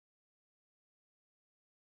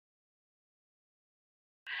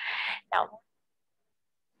Now,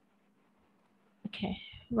 okay,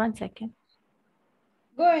 1 second.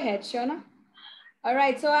 Go ahead, Shona. All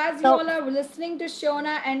right, so as you So all are listening to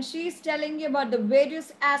Shona, and she's telling you about the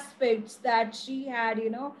various aspects that she had,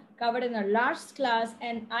 covered in her last class,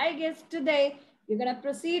 and I guess today you're gonna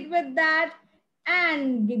proceed with that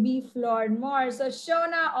and be floored more. So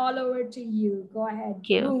Shona, all over to you. Go ahead. thank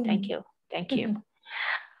you, thank Boom. you, thank you.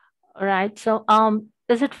 All right. So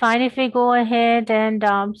is it fine if we go ahead and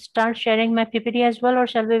start sharing my PPT as well, or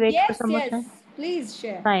shall we wait for Yes, some more time? yes. Please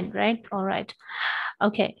share. Fine, right? All right.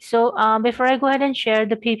 Okay. So before I go ahead and share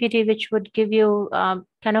the PPT, which would give you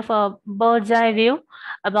kind of a bird's eye view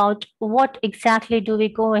about what exactly do we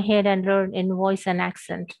go ahead and learn in voice and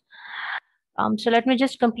accent. So let me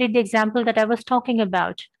just complete the example that I was talking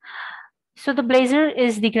about. So the blazer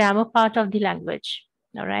is the grammar part of the language.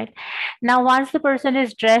 All right. Now, once the person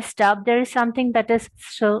is dressed up, there is something that is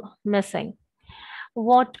still missing.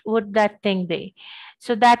 What would that thing be?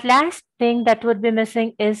 So that last thing that would be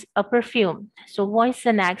missing is a perfume. So voice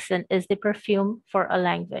and accent is the perfume for a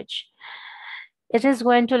language. It is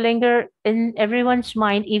going to linger in everyone's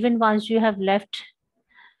mind even once you have left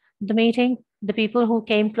the meeting. The people who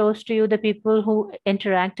came close to you, the people who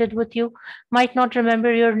interacted with you, might not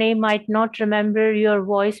remember your name, might not remember your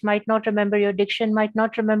voice, might not remember your diction, might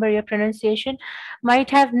not remember your pronunciation,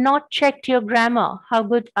 might have not checked your grammar. How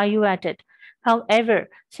good are you at it? However,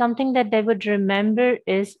 something that they would remember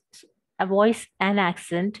is a voice and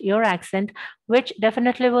accent, your accent, which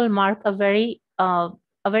definitely will mark a very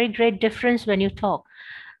great difference when you talk.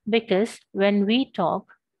 Because when we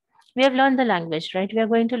talk, we have learned the language, right? We are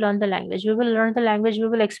going to learn the language. We will learn the language, we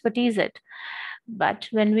will expertise it. But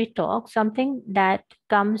when we talk, something that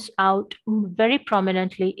comes out very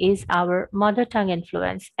prominently is our mother tongue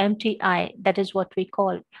influence, MTI. That is what we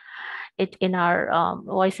call it in our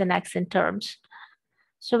voice and accent terms.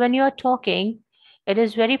 So when you are talking, it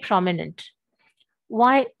is very prominent.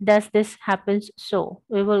 Why does this happen so?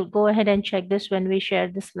 We will go ahead and check this when we share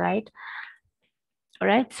the slide. All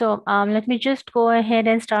right, so let me just go ahead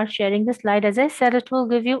and start sharing the slide. As I said, it will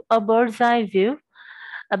give you a bird's eye view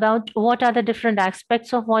about what are the different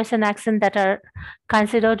aspects of voice and accent that are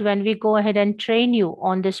considered when we go ahead and train you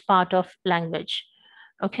on this part of language.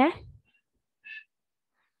 Okay.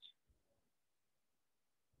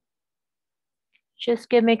 Just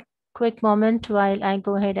give me a quick moment while I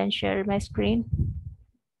go ahead and share my screen.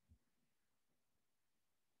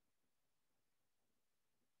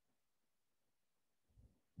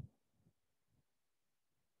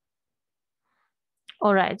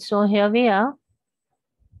 All right, so here we are.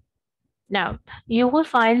 Now, you will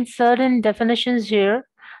find certain definitions here.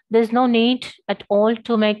 There's no need at all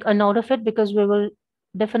to make a note of it because we will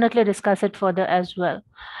definitely discuss it further as well.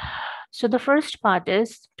 So, the first part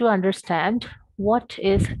is to understand what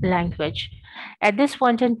is language. At this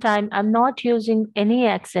point in time, I'm not using any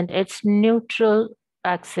accent, it's neutral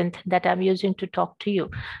accent that I'm using to talk to you.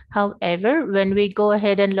 However, when we go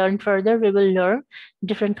ahead and learn further, we will learn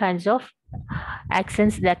different kinds of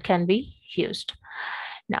accents that can be used.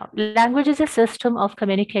 Now, language is a system of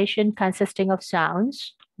communication consisting of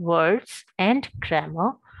sounds, words, and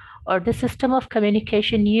grammar, or the system of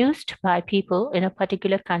communication used by people in a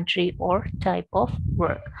particular country or type of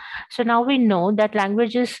work. So now we know that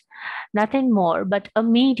language is nothing more but a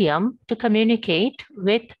medium to communicate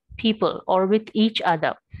with people or with each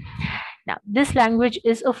other. Now, this language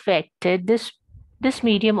is affected, this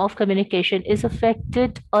medium of communication is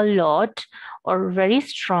affected a lot or very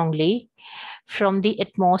strongly from the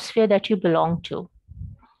atmosphere that you belong to.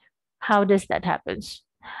 How does that happen?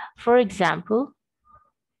 For example,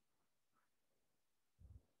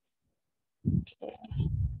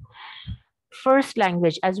 first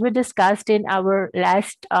language, as we discussed in our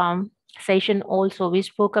last session also, we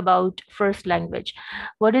spoke about first language.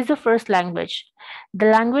 What is the first language? The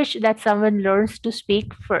language that someone learns to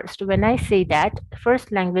speak first. When I say that,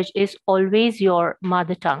 first language is always your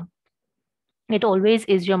mother tongue. It always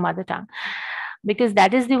is your mother tongue, because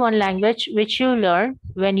that is the one language which you learn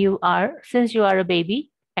when you are, since you are a baby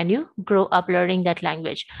and you grow up learning that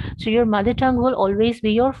language. So your mother tongue will always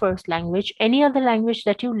be your first language. Any other language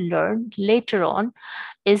that you learn later on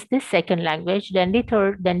is the second language, then the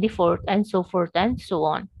third, then the fourth, and so forth and so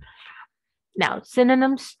on. Now,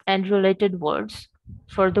 synonyms and related words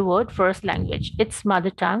for the word first language. It's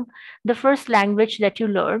mother tongue, the first language that you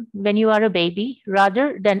learn when you are a baby,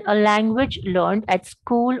 rather than a language learned at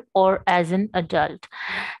school or as an adult.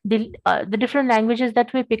 The different languages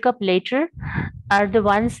that we pick up later are the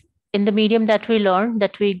ones in the medium that we learn,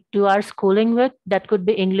 that we do our schooling with, that could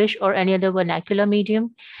be English or any other vernacular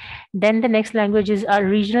medium. Then the next language is our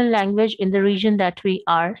regional language in the region that we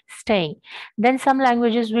are staying. Then some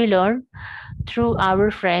languages we learn through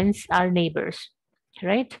our friends, our neighbors,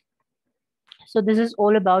 right? So this is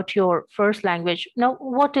all about your first language. Now,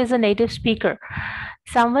 what is a native speaker?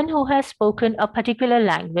 Someone who has spoken a particular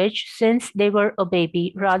language since they were a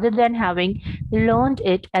baby rather than having learned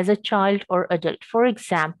it as a child or adult. For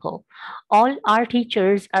example, all our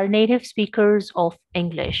teachers are native speakers of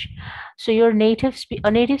English. So a native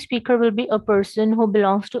speaker will be a person who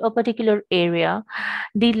belongs to a particular area.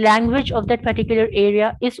 The language of that particular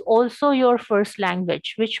area is also your first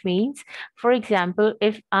language, which means, for example,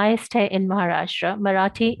 if I stay in Maharashtra,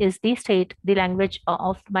 Marathi is the language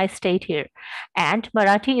of my state here, and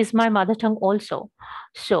Marathi is my mother tongue also.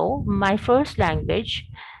 So my first language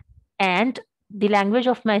and the language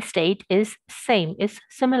of my state is same, is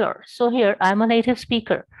similar. So here I'm a native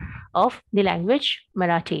speaker of the language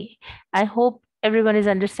Marathi. I hope everyone is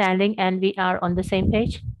understanding and we are on the same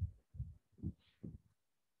page.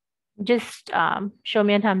 Just show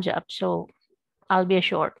me a thumbs up so I'll be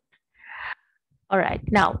assured. All right.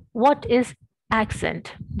 Now, what is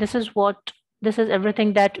accent? This is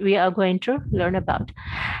everything that we are going to learn about.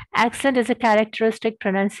 Accent is a characteristic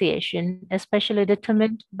pronunciation, especially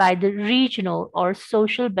determined by the regional or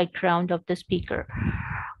social background of the speaker.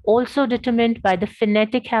 Also determined by the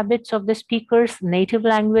phonetic habits of the speaker's native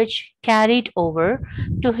language carried over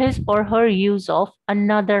to his or her use of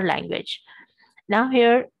another language. Now,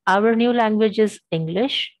 here, our new language is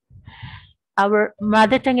English. Our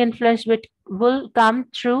mother tongue influence will come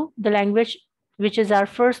through the language which is our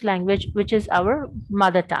first language, which is our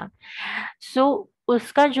mother tongue. So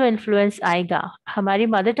उसका जो influence आएगा, हमारी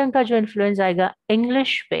mother tongue का जो influence आएगा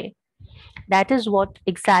English पे, that is what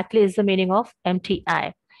exactly is the meaning of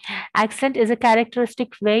MTI. Accent is a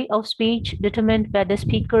characteristic way of speech determined by the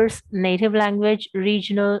speaker's native language,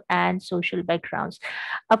 regional, and social backgrounds.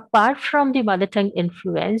 Apart from the mother tongue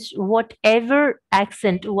influence, whatever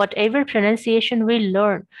accent, whatever pronunciation we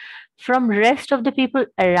learn from rest of the people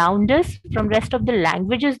around us, from rest of the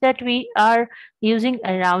languages that we are using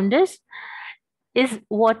around us, is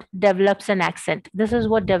what develops an accent. This is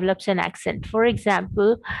what develops an accent. For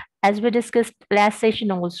example, as we discussed last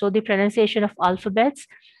session also, the pronunciation of alphabets,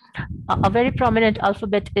 a very prominent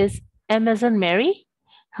alphabet is M as in Mary.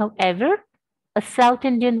 However, a South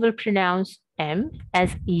Indian will pronounce M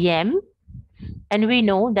as Yem, and we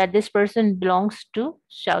know that this person belongs to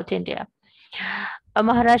South India. A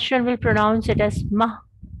Maharashtrian will pronounce it as Ma.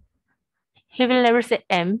 He will never say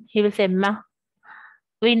M, he will say Ma.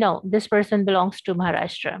 We know this person belongs to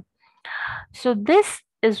Maharashtra. So, this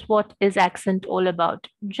is what is accent all about.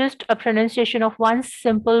 Just a pronunciation of one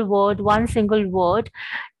simple word, one single word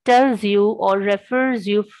tells you or refers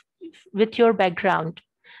you with your background.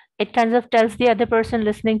 It kind of tells the other person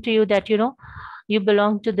listening to you that, you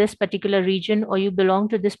belong to this particular region or you belong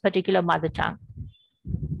to this particular mother tongue.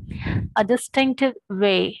 A distinctive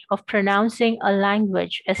way of pronouncing a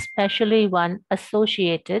language, especially one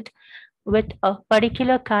associated with a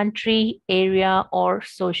particular country, area, or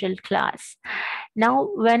social class. Now,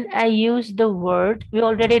 when I use the word, we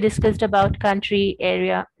already discussed about country,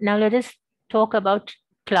 area. Now, let us talk about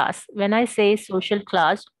class. When I say social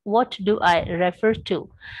class, what do I refer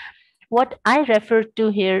to? What I refer to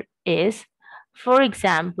here is, for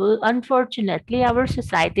example, unfortunately, our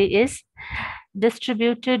society is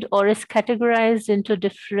distributed or is categorized into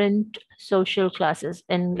different social classes,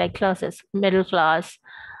 in like classes, middle class,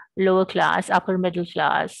 lower class, upper middle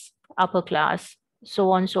class, upper class,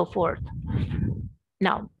 so on and so forth.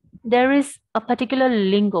 Now, there is a particular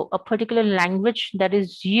lingo, a particular language that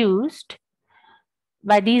is used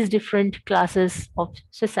by these different classes of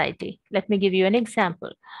society. Let me give you an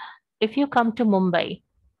example. If you come to Mumbai,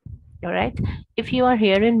 all right, if you are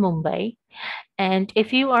here in Mumbai and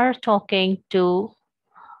if you are talking to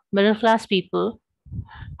middle class people,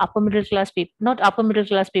 upper middle class people, not upper middle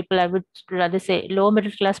class people, I would rather say lower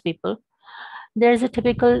middle class people, there is a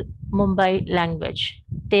typical Mumbai language.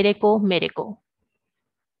 तेरे को मेरे को,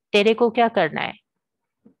 तेरे को क्या करना है,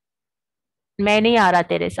 मैं नहीं आ रहा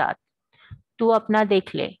तेरे साथ, तू अपना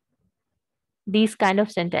देख ले. These kind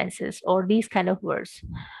of sentences or these kind of words,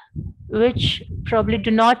 which probably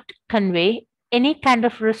do not convey any kind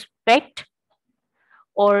of respect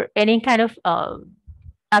or any kind of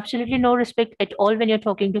absolutely no respect at all when you're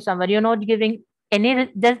talking to someone. You're not giving any,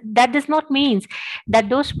 that does not mean that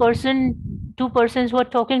two persons who are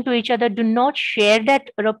talking to each other do not share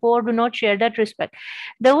that rapport, do not share that respect.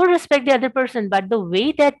 They will respect the other person, but the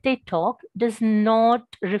way that they talk does not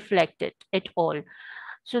reflect it at all.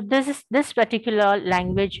 So this particular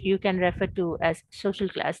language you can refer to as social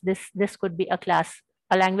class. This could be a class,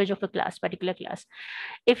 a language of a class, particular class.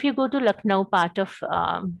 If you go to Lucknow part of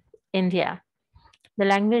India, the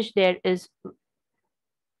language is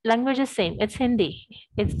same. It's Hindi.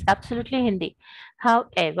 It's absolutely Hindi.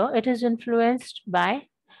 However, it is influenced by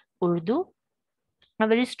Urdu, a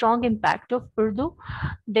very strong impact of Urdu.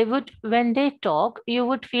 They would, when they talk, you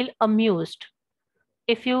would feel amused.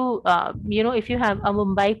 If you, if you have a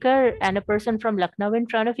Mumbaiker and a person from Lucknow in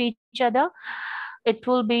front of each other, it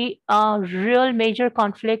will be a real major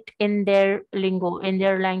conflict in their lingo, in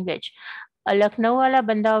their language. A Lucknow wala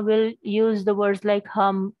banda will use the words like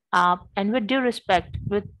hum, aap, and with due respect,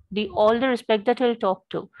 with the all the respect that he'll talk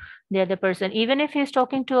to the other person. Even if he's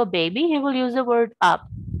talking to a baby, he will use the word aap.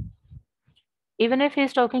 Even if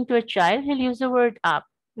he's talking to a child, he'll use the word aap.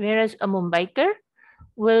 Whereas a Mumbaiker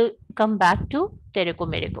will come back to tereko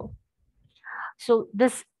mereko. So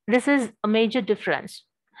this is a major difference,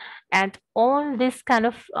 and all these kind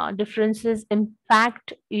of differences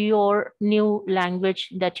impact your new language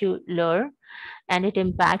that you learn, and it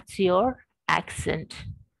impacts your accent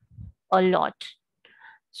a lot.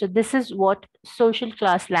 So this is what social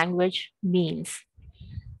class language means.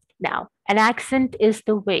 Now, an accent is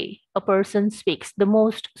the way a person speaks, the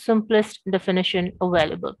most simplest definition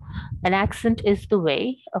available. An accent is the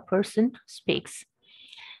way a person speaks.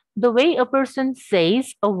 The way a person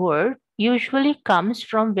says a word usually comes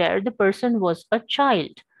from where the person was a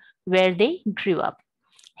child, where they grew up.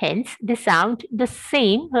 Hence, they sound the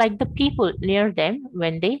same like the people near them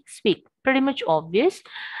when they speak. Pretty much obvious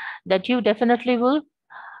that you definitely will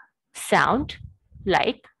sound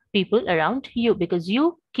like people around you because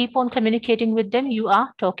you keep on communicating with them, you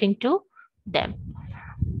are talking to them.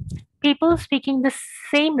 People speaking the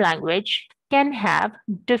same language can have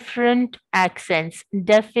different accents,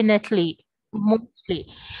 definitely, mostly.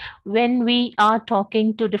 When we are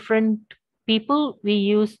talking to different people, we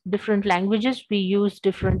use different languages, we use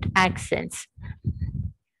different accents.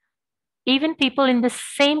 Even people in the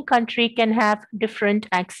same country can have different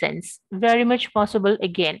accents. Very much possible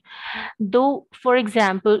again. Though, for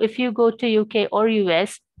example, if you go to UK or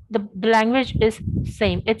US, the language is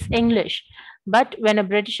same. It's English. But when a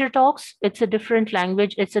Britisher talks, it's a different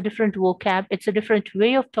language, it's a different vocab, it's a different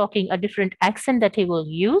way of talking, a different accent that he will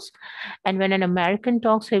use. And when an American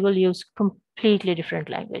talks, he will use completely different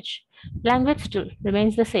language. Language still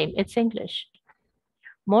remains the same. It's English.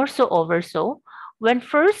 More so over so, when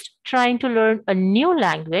first trying to learn a new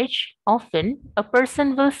language, often a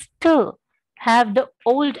person will still have the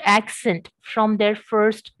old accent from their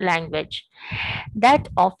first language. That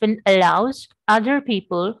often allows other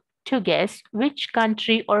people to guess which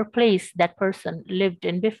country or place that person lived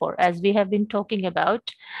in before. As we have been talking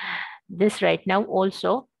about this right now,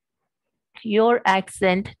 also, your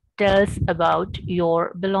accent tells about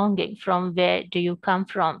your belonging. From where do you come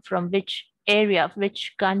from which area,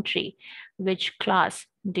 which country, which class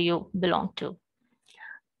do you belong to?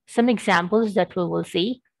 Some examples that we will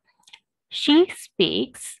see. She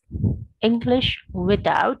speaks English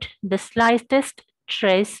without the slightest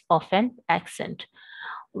trace of an accent,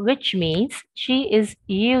 which means she is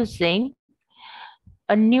using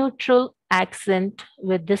a neutral accent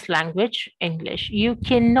with this language, English. You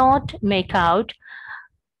cannot make out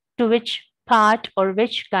to which part or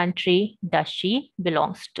which country does she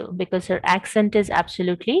belongs to because her accent is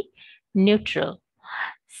absolutely neutral.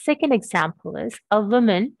 Second example is a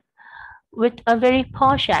woman with a very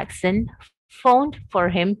posh accent phoned for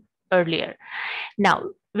him earlier.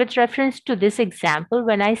 Now, with reference to this example,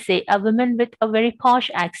 when I say a woman with a very posh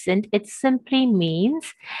accent, it simply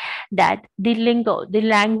means that the lingo, the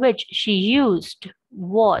language she used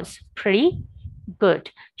was pretty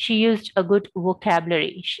good. She used a good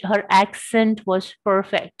vocabulary. Her accent was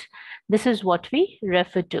perfect. This is what we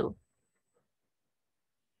refer to.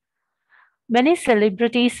 Many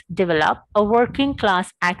celebrities develop a working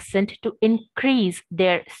class accent to increase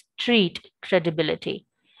their street credibility.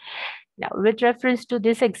 Now, with reference to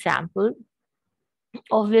this example,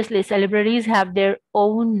 obviously celebrities have their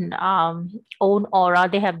own aura,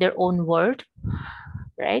 they have their own word,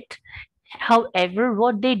 right? However,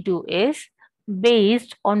 what they do is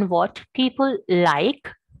based on what people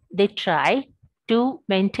like, they try to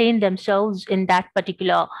maintain themselves in that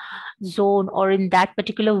particular zone or in that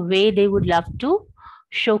particular way they would love to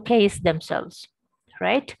showcase themselves,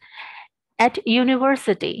 right? At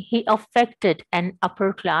university, he affected an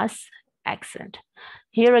upper class accent.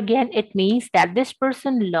 Here again, it means that this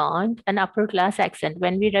person learned an upper class accent.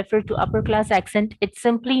 When we refer to upper class accent, it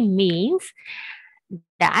simply means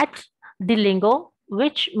that the lingo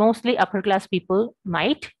which mostly upper class people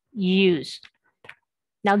might use.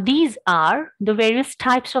 Now, these are the various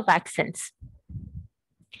types of accents.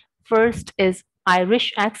 First is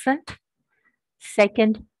Irish accent,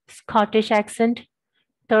 second, Scottish accent,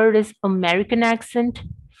 third is American accent,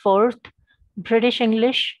 fourth, British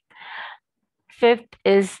English, fifth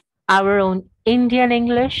is our own Indian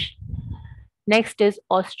English, next is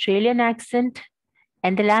Australian accent,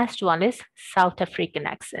 and the last one is South African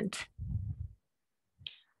accent.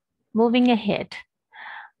 Moving ahead,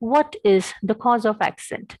 what is the cause of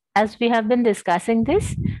accent? As we have been discussing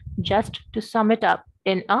this, just to sum it up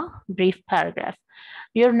in a brief paragraph,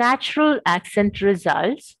 your natural accent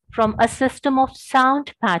results from a system of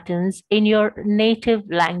sound patterns in your native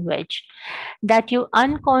language that you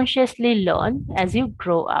unconsciously learn as you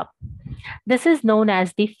grow up. This is known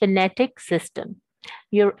as the phonetic system.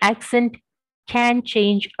 Your accent can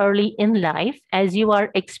change early in life as you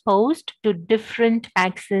are exposed to different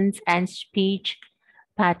accents and speech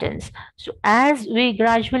patterns. So, as we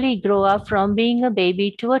gradually grow up from being a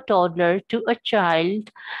baby to a toddler to a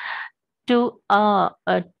child to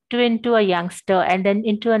into a youngster and then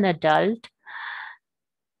into an adult,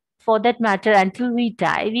 for that matter, until we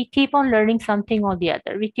die, we keep on learning something or the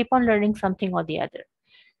other. We keep on learning something or the other,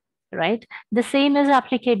 right? The same is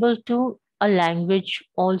applicable to a language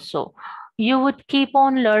also. You would keep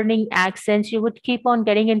on learning accents, you would keep on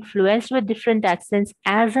getting influenced with different accents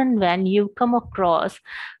as and when you come across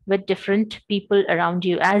with different people around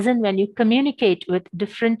you, as and when you communicate with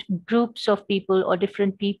different groups of people or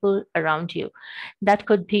different people around you. That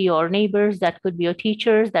could be your neighbors, that could be your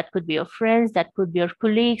teachers, that could be your friends, that could be your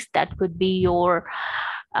colleagues, that could be your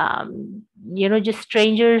just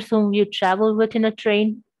strangers whom you travel with in a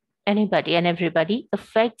train. Anybody and everybody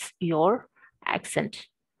affects your accent.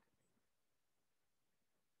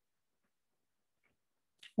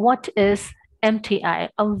 What is MTI?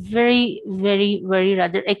 A very, very, very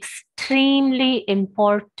rather extremely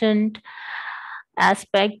important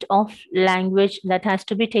aspect of language that has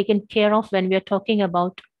to be taken care of when we are talking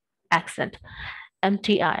about accent.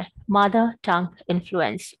 MTI, mother tongue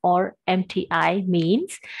influence, or MTI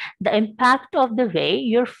means the impact of the way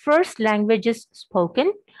your first language is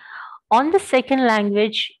spoken on the second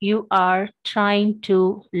language you are trying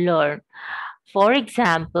to learn. For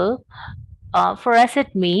example, for us,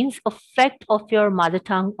 it means effect of your mother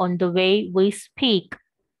tongue on the way we speak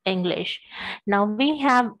English. Now we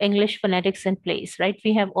have English phonetics in place, right?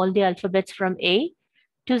 We have all the alphabets from A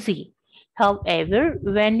to Z. However,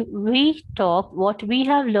 when we talk, what we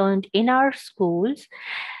have learned in our schools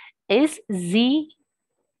is Z,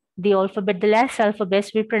 the alphabet, the last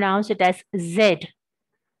alphabet, we pronounce it as Z.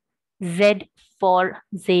 Z for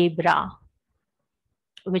zebra,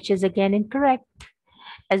 which is again incorrect.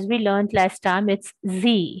 As we learned last time, it's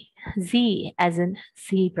Z. Z as in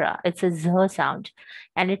zebra. It's a Z sound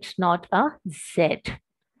and it's not a Z.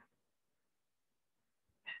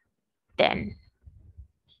 Then,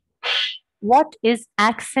 what is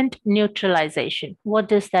accent neutralization? What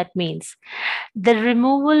does that mean? The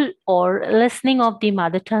removal or lessening of the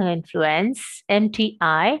mother tongue influence,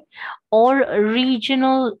 MTI, or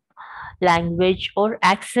regional language or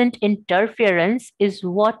accent interference is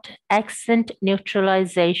what accent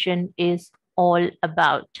neutralization is all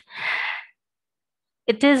about.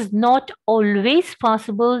 It is not always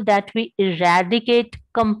possible that we eradicate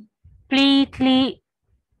completely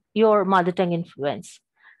your mother tongue influence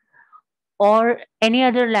or any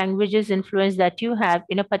other languages influence that you have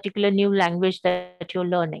in a particular new language that you're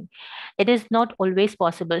learning. It is not always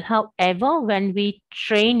possible. However, when we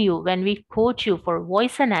train you, when we coach you for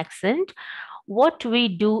voice and accent, what we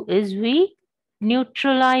do is we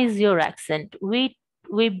neutralize your accent. We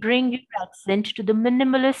bring your accent to the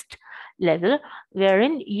minimalist level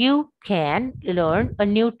wherein you can learn a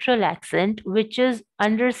neutral accent which is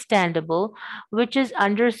understandable, which is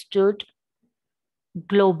understood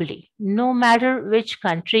globally. No matter which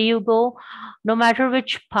country you go, no matter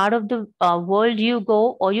which part of the world you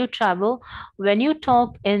go or you travel, when you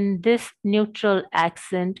talk in this neutral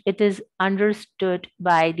accent, it is understood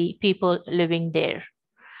by the people living there.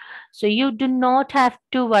 So you do not have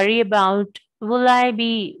to worry about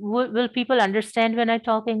will people understand when I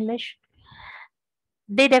talk English?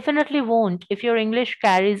 They definitely won't if your English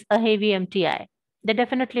carries a heavy MTI. They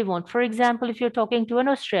definitely won't. For example, if you're talking to an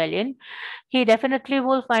Australian, he definitely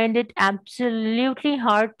will find it absolutely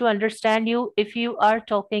hard to understand you if you are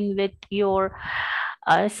talking with your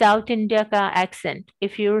South India ka accent.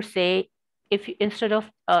 If you say, if you, instead of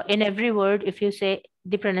in every word, if you say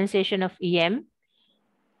the pronunciation of EM,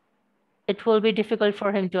 it will be difficult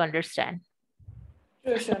for him to understand.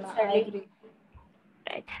 True, Shona, I agree.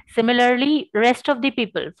 Right. Similarly, rest of the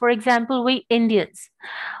people, for example, we Indians,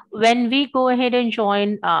 when we go ahead and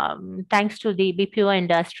join, thanks to the BPO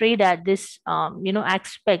industry, that this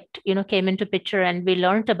aspect came into picture and we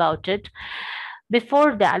learned about it.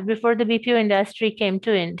 Before that, before the BPO industry came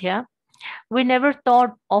to India, we never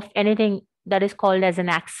thought of anything that is called as an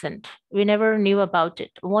accent. We never knew about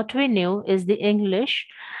it. What we knew is the English,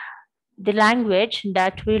 the language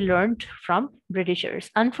that we learned from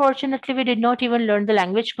Britishers. Unfortunately, we did not even learn the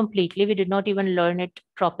language completely. We did not even learn it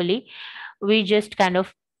properly. We just kind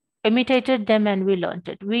of imitated them and we learned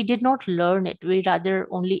it. We did not learn it. We rather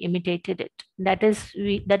only imitated it. That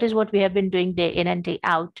is what we have been doing day in and day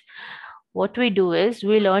out. What we do is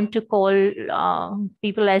we learn to call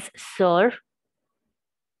people as sir.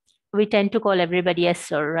 We tend to call everybody as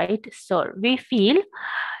sir, right? Sir. We feel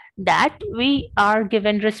that we are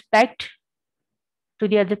given respect to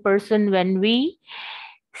the other person when we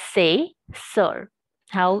say sir.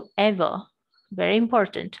 However, very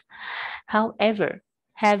important. However,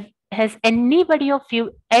 have has anybody of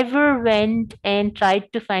you ever went and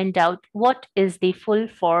tried to find out what is the full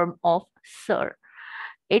form of sir?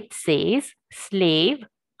 It says slave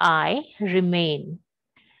I remain.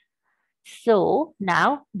 So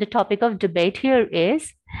now the topic of debate here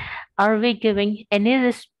is, are we giving any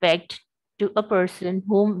respect to a person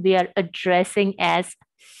whom we are addressing as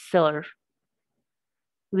sir?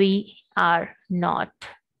 We are not.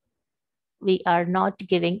 We are not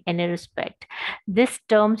giving any respect. This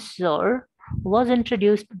term sir was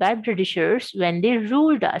introduced by Britishers when they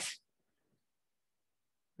ruled us,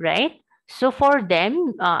 right? So for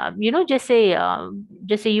them, just say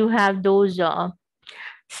you have those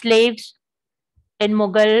slaves in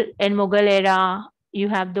Mughal era. You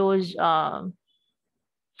have those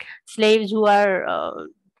slaves who are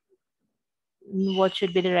what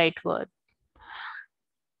should be the right word,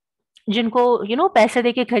 जिनको पैसे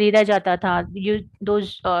देके खरीदा जाता था. You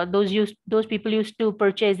those people used to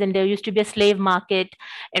purchase, and there used to be a slave market,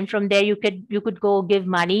 and from there you could go give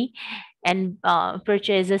money and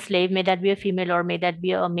purchase a slave, may that be a female or may that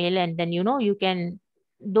be a male, and then you can,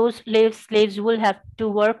 those slaves will have to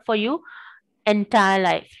work for you entire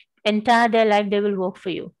life, entire their life they will work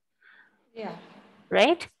for you, Yeah.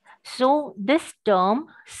 right? So this term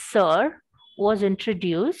sir was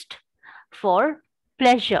introduced for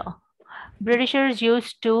pleasure. Britishers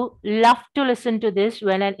used to love to listen to this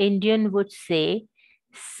when an Indian would say,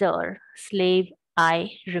 sir, slave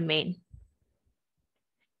I remain.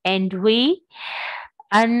 And we,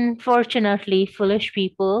 unfortunately, foolish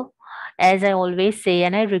people, as I always say,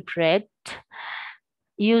 and I regret,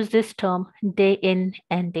 use this term day in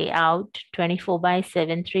and day out, 24 by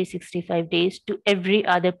 7, 365 days to every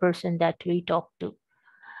other person that we talk to.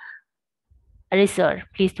 अरे sir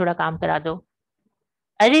please थोड़ा काम करा दो.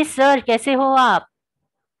 अरे sir कैसे हो आप?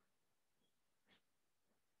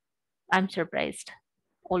 I'm surprised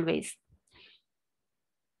always,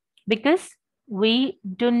 because we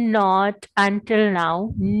do not until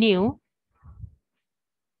now knew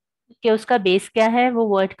कि उसका बेस क्या है, वो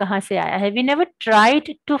वर्ड कहाँ से आया है. We never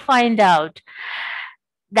tried to find out.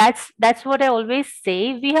 That's what I always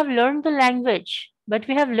say. We have learned the language, but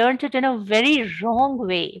we have learned it in a very wrong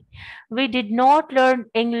way. We did not learn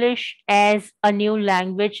English as a new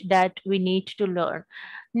language that we need to learn.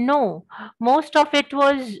 No, most of it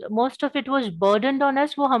was burdened on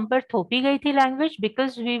us. वो हम पर थोपी गई थी language,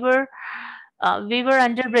 because we were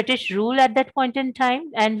under British rule at that point in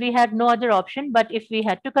time, and we had no other option. But if we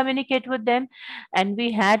had to communicate with them, and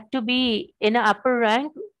we had to be in an upper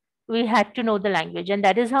rank, we had to know the language, and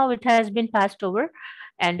that is how it has been passed over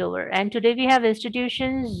and over. And today we have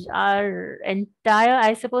institutions, our entire,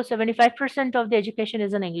 I suppose, 75% of the education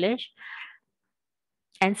is in English,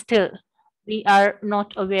 and still we are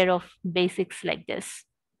not aware of basics like this.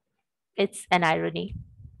 It's an irony.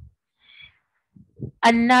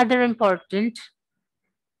 Another important,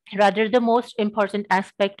 rather the most important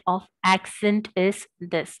aspect of accent is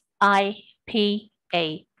this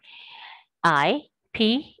IPA.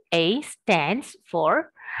 IPA stands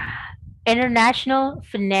for International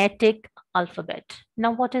Phonetic Alphabet.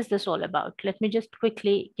 Now, what is this all about? Let me just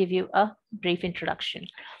quickly give you a brief introduction.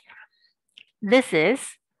 This is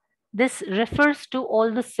this refers to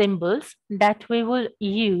all the symbols that we will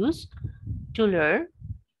use to learn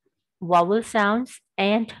vowel sounds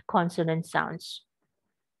and consonant sounds.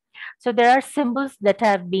 So there are symbols that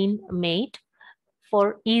have been made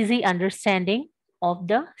for easy understanding of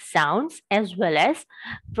the sounds as well as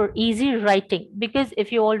for easy writing. Because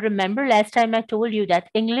if you all remember, last time I told you that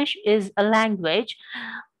English is a language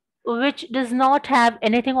which does not have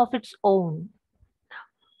anything of its own.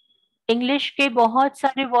 English के बहुत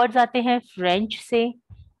सारे words आते हैं French से,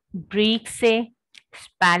 Greek say,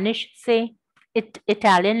 Spanish say,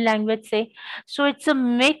 Italian language say. So it's a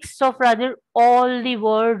mix of rather all the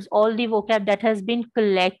words, all the vocab that has been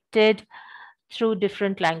collected through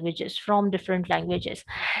different languages, from different languages.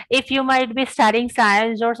 If you might be studying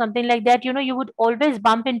science or something like that, you would always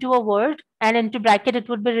bump into a word and into bracket it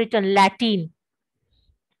would be written Latin.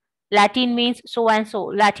 Latin means so and so,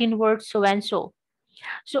 Latin word so and so.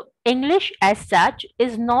 So English as such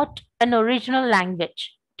is not an original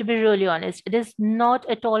language. To be really honest, it is not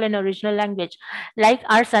at all an original language like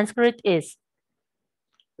our Sanskrit is,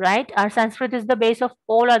 right? Our Sanskrit is the base of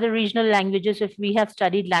all other regional languages if we have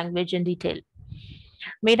studied language in detail.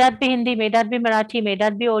 May that be Hindi, may that be Marathi, may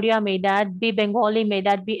that be Odia, may that be Bengali, may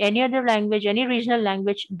that be any other language, any regional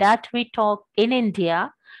language that we talk in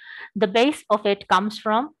India, the base of it comes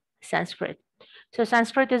from Sanskrit. So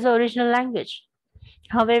Sanskrit is the original language.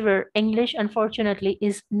 However, English unfortunately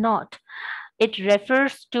is not. It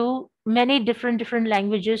refers to many different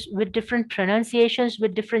languages with different pronunciations,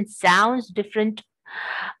 with different sounds, different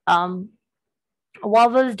um,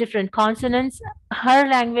 vowels different consonants her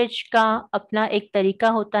language का अपना एक तरीका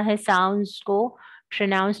होता है sounds को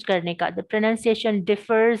pronounce करने का the pronunciation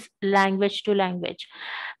differs language to language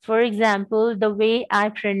for example the way I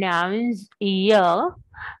pronounce य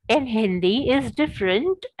in Hindi is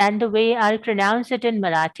different and the way I'll pronounce it in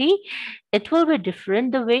Marathi it will be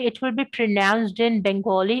different the way it will be pronounced in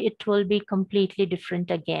Bengali it will be completely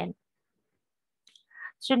different again.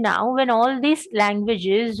 So now when all these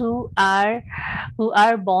languages who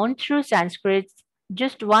are born through Sanskrit,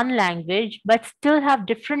 just one language, but still have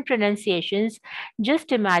different pronunciations,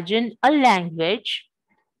 just imagine a language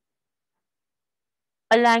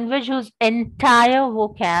whose entire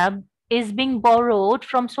vocab is being borrowed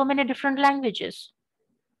from so many different languages.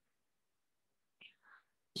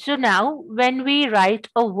 So now when we write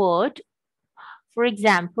a word, for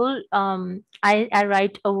example, I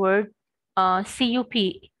write a word CUP.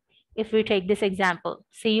 If we take this example,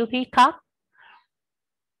 CUP, cup,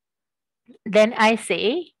 then I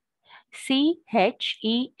say CHEST,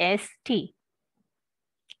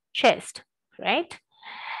 chest, right?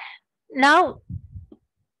 Now,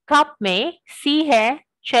 cup में C है,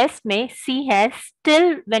 chest में C है.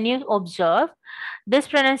 Still, when you observe, this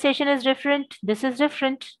pronunciation is different. This is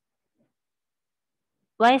different.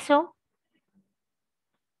 Why so?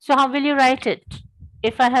 So how will you write it?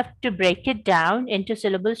 If I have to break it down into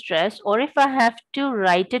syllable stress or if I have to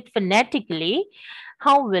write it phonetically,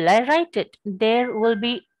 how will I write it? There will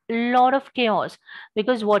be a lot of chaos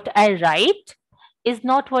because what I write is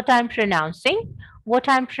not what I'm pronouncing. What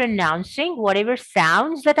I'm pronouncing, whatever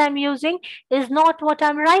sounds that I'm using, is not what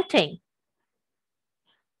I'm writing.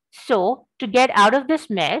 So, to get out of this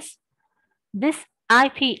mess, this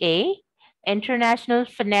IPA, International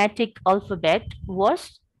Phonetic Alphabet,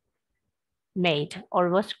 was made or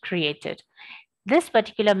was created. This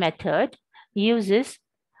particular method uses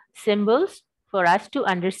symbols for us to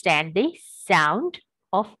understand the sound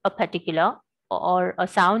of a particular or a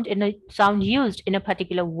sound in a sound used in a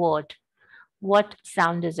particular word. What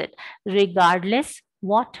sound is it? Regardless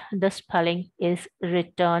what the spelling is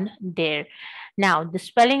written there. Now, the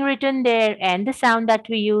spelling written there and the sound that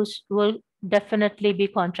we use will definitely be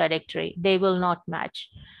contradictory. They will not match.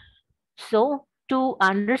 So, to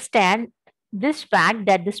understand this fact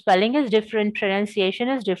that the spelling is different, pronunciation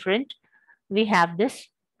is different, we have this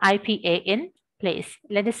IPA in place.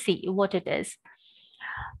 Let us see what it is.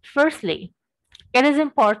 Firstly, it is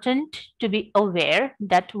important to be aware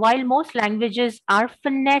that while most languages are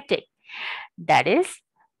phonetic, that is,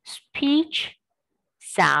 speech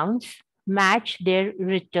sounds match their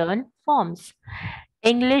written forms.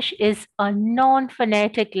 English is a non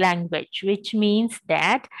phonetic language, which means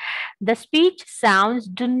that the speech sounds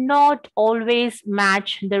do not always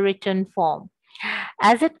match the written form,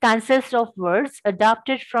 as it consists of words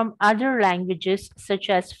adopted from other languages such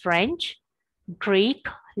as French, Greek,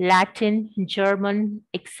 Latin, German,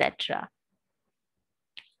 etc.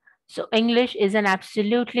 So English is an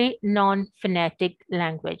absolutely non-phonetic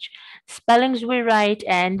language. Spellings we write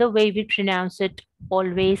and the way we pronounce it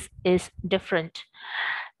always is different.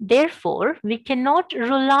 Therefore, we cannot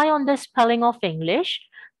rely on the spelling of English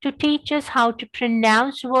to teach us how to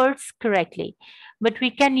pronounce words correctly, but we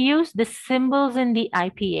can use the symbols in the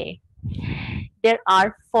IPA. There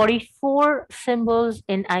are 44 symbols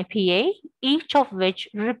in IPA, each of which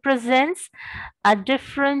represents a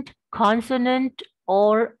different consonant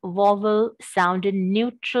or vowel sound in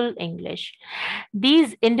neutral English.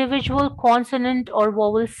 These individual consonant or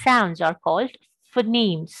vowel sounds are called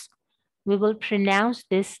phonemes. We will pronounce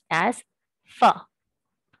this as fa.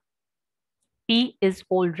 P is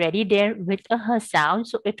already there with a H sound,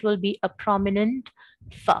 so it will be a prominent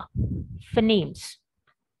F. Phonemes.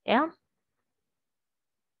 Yeah.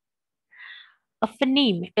 A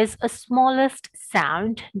phoneme is a smallest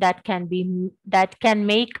sound that can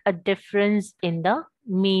make a difference in the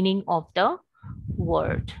meaning of the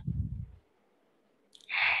word.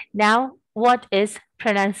 Now, what is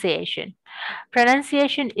pronunciation?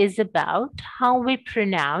 Pronunciation is about how we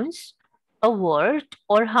pronounce a word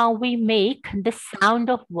or how we make the sound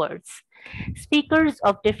of words. Speakers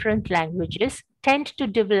of different languages tend to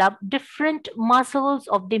develop different muscles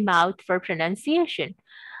of the mouth for pronunciation.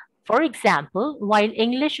 For example, while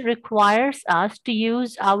English requires us to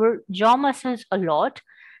use our jaw muscles a lot,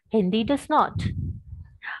 Hindi does not.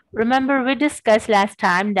 Remember, we discussed last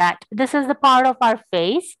time that this is the part of our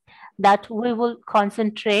face that we will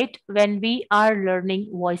concentrate when we are learning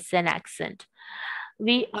voice and accent.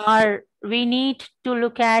 We need to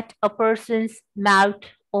look at a person's mouth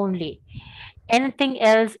only. Anything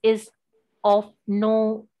else is of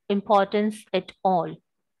no importance at all.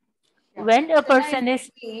 Yeah. When a So now in person is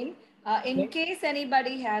between, in case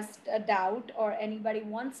anybody has a doubt or anybody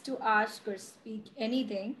wants to ask or speak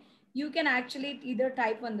anything, you can actually either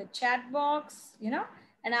type on the chat box,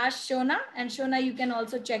 and ask Shona. And Shona, you can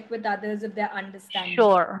also check with others if they're understanding.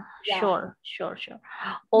 sure, Yeah. sure, sure, sure.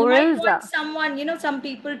 You Or might else, want someone, some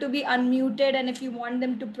people to be unmuted, and if you want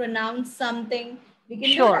them to pronounce something, we can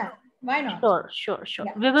do sure, that. Why not? sure, sure, sure.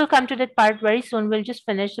 Yeah. We will come to that part very soon. We'll just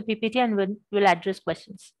finish the PPT and we'll address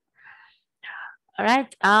questions. All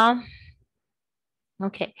right.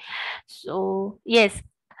 Okay. So yes,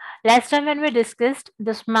 last time when we discussed,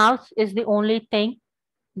 this mouth is the only thing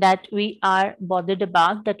that we are bothered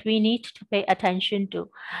about, that we need to pay attention to.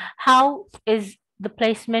 How is the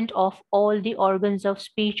placement of all the organs of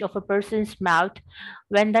speech of a person's mouth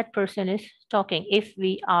when that person is talking, if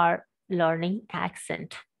we are learning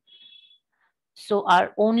accent? So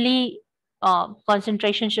our only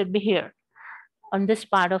concentration should be here on this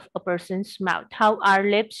part of a person's mouth. How are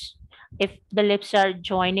lips, if the lips are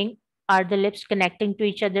joining, are the lips connecting to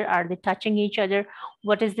each other? Are they touching each other?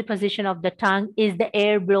 What is the position of the tongue? Is the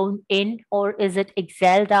air blown in or is it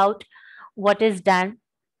exhaled out? What is done?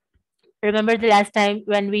 Remember the last time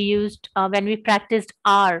when we practiced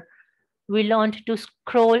R, we learned to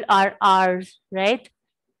scroll our R's, right?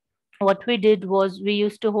 What we did was we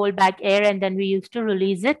used to hold back air and then we used to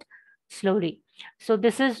release it slowly. So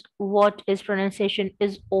this is what is pronunciation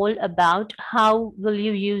is all about. How will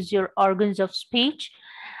you use your organs of speech?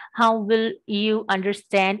 How will you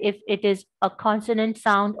understand if it is a consonant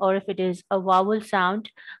sound or if it is a vowel sound?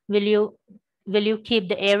 Will you keep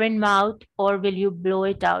the air in mouth or will you blow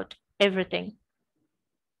it out? Everything.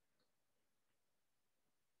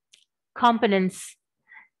 Components: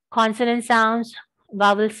 consonant sounds,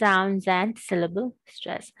 vowel sounds, and syllable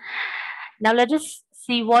stress. Now let us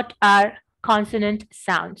see what are consonant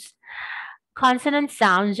sounds. Consonant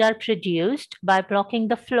sounds are produced by blocking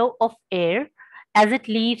the flow of air as it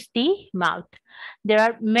leaves the mouth. There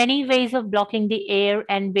are many ways of blocking the air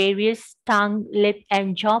and various tongue, lip,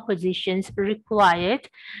 and jaw positions required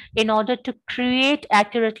in order to create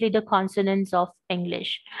accurately the consonants of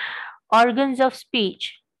English. Organs of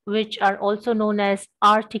speech, which are also known as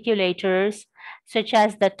articulators, such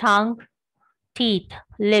as the tongue, teeth,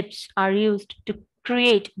 lips, are used to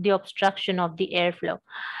create the obstruction of the airflow.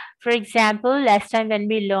 For example, last time when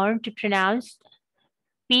we learned to pronounce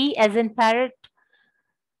P as in parrot,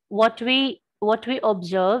 what we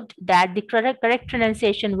observed that the correct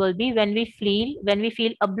pronunciation will be when we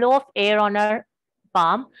feel a blow of air on our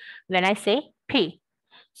palm when I say P.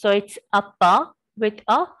 So it's a P with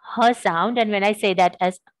a H sound, and when I say that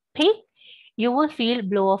as P, you will feel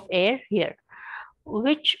blow of air here,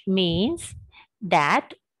 which means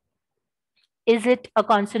that is it a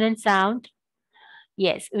consonant sound?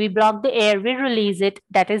 Yes, we block the air, we release it.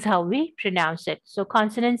 That is how we pronounce it. So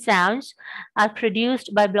consonant sounds are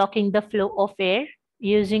produced by blocking the flow of air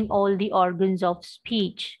using all the organs of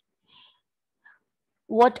speech.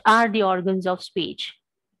 What are the organs of speech?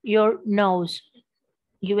 Your nose,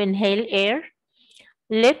 you inhale air.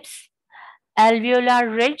 Lips,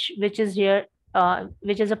 alveolar ridge, which is here,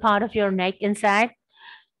 which is a part of your neck inside.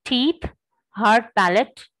 Teeth, hard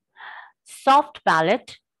palate, soft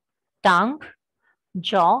palate, tongue,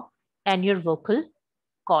 jaw, and your vocal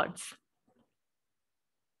cords.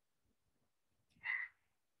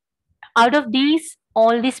 Out of these,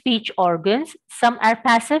 all the speech organs, some are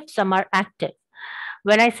passive, some are active.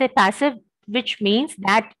 When I say passive, which means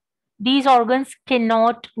that these organs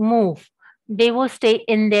cannot move, they will stay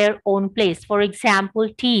in their own place. For example,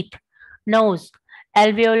 teeth, nose,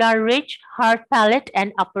 alveolar ridge, hard palate,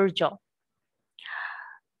 and upper jaw.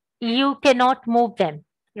 you cannot move them,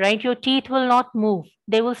 right? Your teeth will not move.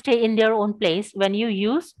 They will stay in their own place. When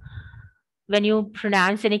you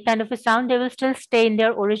pronounce any kind of a sound, they will still stay in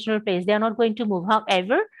their original place. They are not going to move.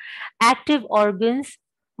 However, active organs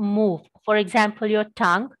move. For example, your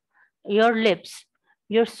tongue, your lips,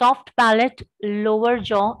 your soft palate, lower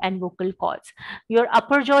jaw, and vocal cords. Your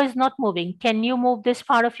upper jaw is not moving. Can you move this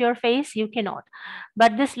part of your face? You cannot.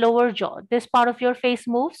 But this lower jaw, this part of your face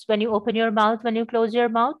moves when you open your mouth, when you close your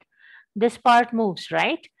mouth. This part moves,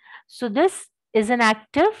 right? So this is an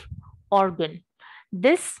active organ.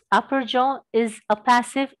 This upper jaw is a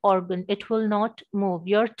passive organ. It will not move.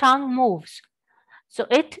 Your tongue moves. So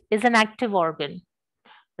it is an active organ,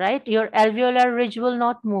 right? Your alveolar ridge will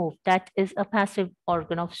not move. That is a passive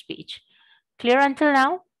organ of speech. Clear until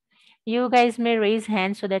now? You guys may raise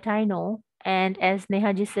hands so that I know. And as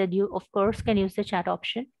Neha said, you of course can use the chat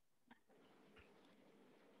option.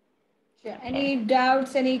 Sure. Okay. Any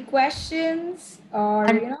doubts, any questions, or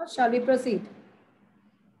And shall we proceed?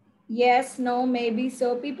 Yes, no, maybe.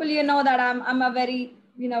 So people, that I'm a very,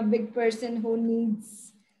 big person who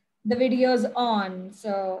needs the videos on.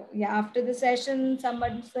 So yeah, after the session,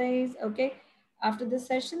 somebody says, okay, after the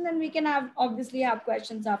session, then we can obviously have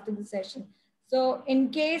questions after the session. So in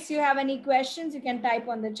case you have any questions, you can type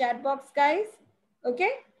on the chat box, guys.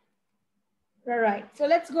 Okay? All right. So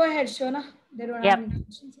let's go ahead, Shona. They don't have yep. any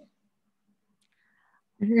questions here.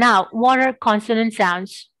 Now, what are consonant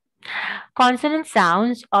sounds? Consonant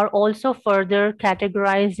sounds are also further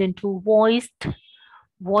categorized into voiced,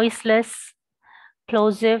 voiceless,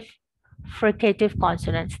 plosive, fricative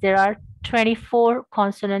consonants. There are 24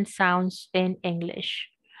 consonant sounds in English.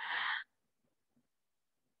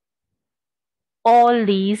 All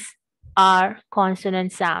these are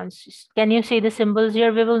consonant sounds. Can you see the symbols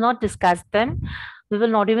here? We will not discuss them. We will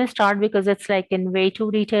not even start because it's like in way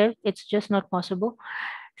too detail. It's just not possible.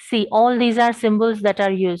 See, all these are symbols that are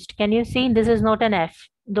used. Can you see? This is not an F.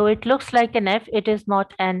 Though it looks like an F, it is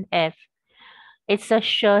not an F. It's a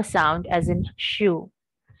sh sound, as in shoe.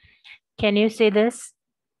 Can you see this?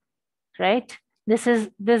 Right? This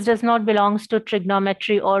does not belongs to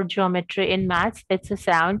trigonometry or geometry in maths. It's a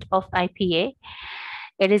sound of IPA.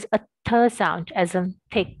 It is a th sound, as in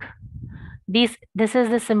thick. This is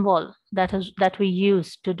the symbol that we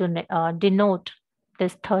use to denote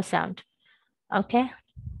this th sound. Okay.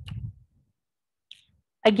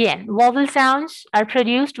 Again, vowel sounds are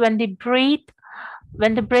produced when the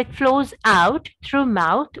breath flows out through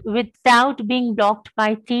mouth without being blocked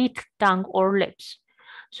by teeth, tongue, or lips.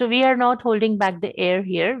 So we are not holding back the air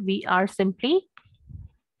here. We are simply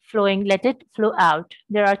flowing, let it flow out.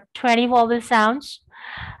 There are 20 vowel sounds.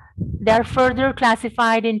 They are further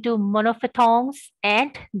classified into monophthongs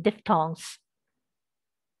and diphthongs.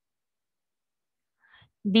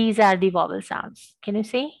 These are the vowel sounds. Can you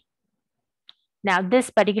see? Now, this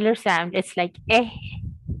particular sound, it's like eh,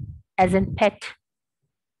 as in pet,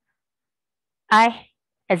 I,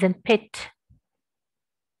 as in pit,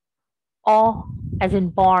 o, as in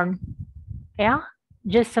born. Yeah,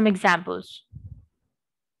 just some examples.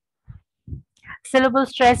 Syllable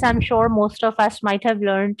stress, I'm sure most of us might have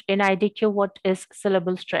learned in IDQ what is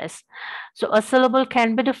syllable stress. So a syllable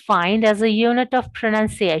can be defined as a unit of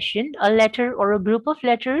pronunciation, a letter or a group of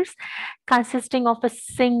letters consisting of a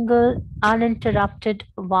single uninterrupted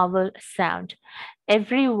vowel sound.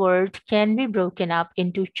 Every word can be broken up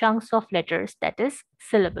into chunks of letters, that is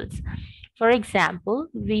syllables. For example,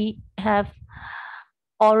 we have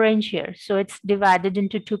orange here. So it's divided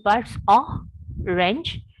into two parts,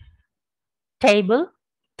 orange, table,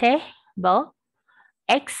 table,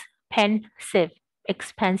 expensive,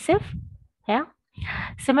 expensive. Yeah.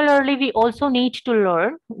 Similarly, we also need to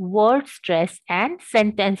learn word stress and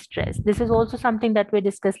sentence stress. This is also something that we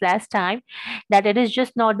discussed last time, that it is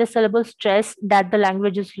just not the syllable stress that the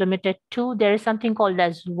language is limited to. There is something called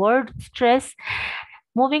as word stress.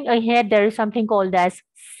 Moving ahead, there is something called as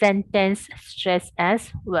sentence stress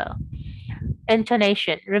as well.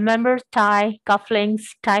 Intonation. Remember tie, cufflinks,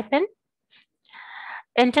 type in?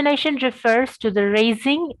 Intonation refers to the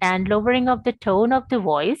raising and lowering of the tone of the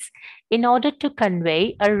voice in order to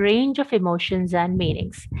convey a range of emotions and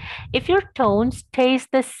meanings. If your tone stays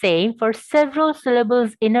the same for several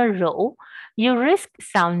syllables in a row, you risk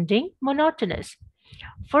sounding monotonous.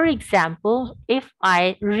 For example, if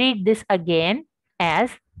I read this again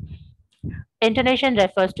as intonation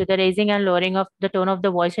refers to the raising and lowering of the tone of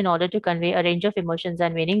the voice in order to convey a range of emotions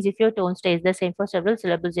and meanings. If your tone stays the same for several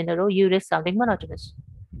syllables in a row, you risk sounding monotonous.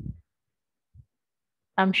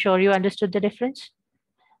 I'm sure you understood the difference.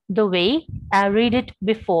 The way I read it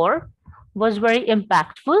before was very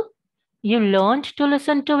impactful. You learned to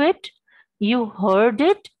listen to it. You heard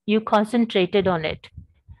it, you concentrated on it.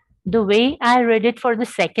 The way I read it for the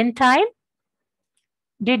second time,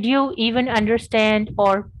 did you even understand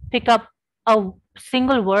or pick up a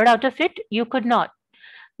single word out of it? You could not,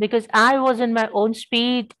 because I was in my own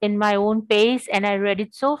speed, in my own pace, and I read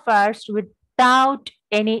it so fast without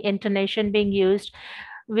any intonation being used,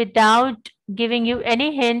 without giving you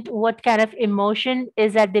any hint what kind of emotion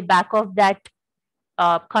is at the back of that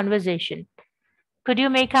conversation. Could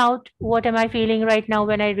you make out what am I feeling right now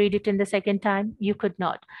when I read it in the second time? You could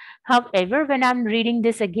not. However, when I'm reading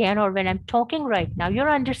this again or when I'm talking right now, you're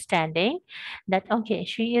understanding that okay,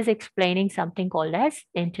 she is explaining something called as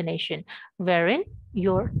intonation, wherein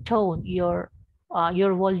your tone, your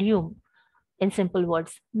volume, in simple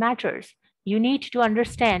words, matters. You need to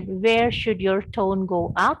understand where should your tone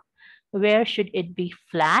go up, where should it be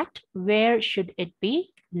flat, where should it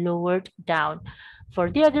be lowered down, for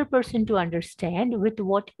the other person to understand with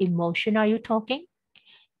what emotion are you talking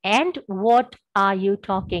and what are you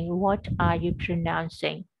talking, what are you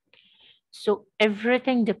pronouncing. So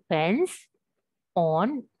everything depends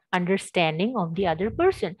on understanding of the other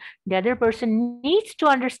person. The other person needs to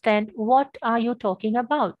understand what are you talking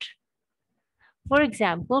about. For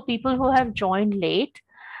example, people who have joined late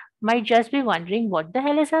might just be wondering what the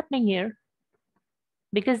hell is happening here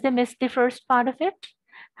because they missed the first part of it.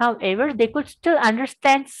 However, they could still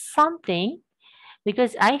understand something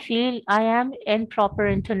because I feel I am in proper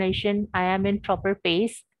intonation, I am in proper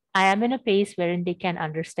pace. I am in a pace wherein they can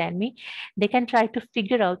understand me. They can try to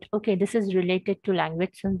figure out, okay, this is related to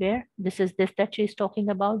language somewhere. This is this that she's talking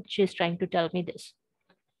about. She's trying to tell me this.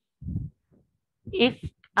 If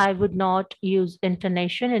I would not use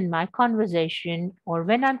intonation in my conversation or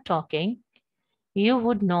when I'm talking, you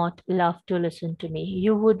would not love to listen to me.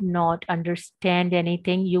 You would not understand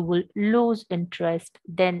anything. You will lose interest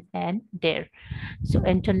then and there. So,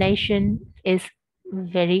 intonation is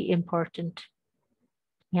very important.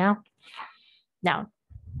 Yeah. Now,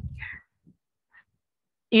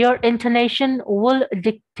 your intonation will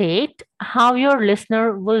dictate how your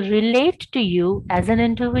listener will relate to you as an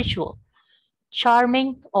individual,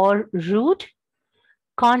 charming or rude,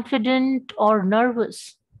 confident or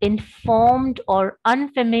nervous, informed or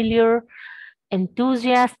unfamiliar,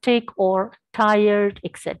 enthusiastic or tired,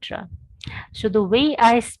 etc. So the way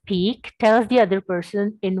I speak tells the other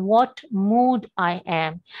person in what mood I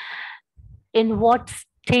am, in what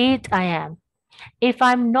state I am. If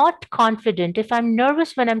I'm not confident, if I'm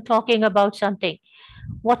nervous when I'm talking about something,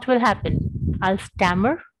 what will happen? I'll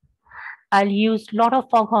stammer. I'll use a lot of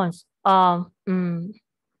foghorns.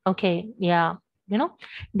 Okay, yeah, you know,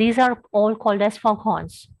 these are all called as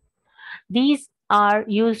foghorns. These are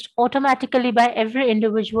used automatically by every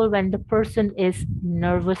individual when the person is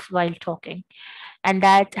nervous while talking. And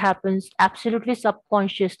that happens absolutely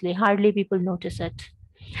subconsciously. Hardly people notice it.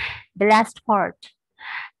 The last part,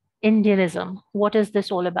 Indianism. What is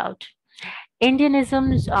this all about?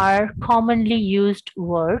 Indianisms are commonly used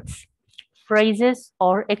words, phrases,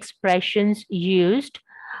 or expressions used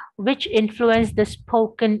which influence the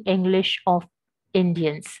spoken English of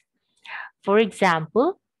Indians. For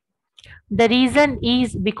example, the reason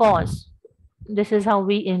is because this is how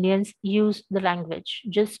we Indians use the language.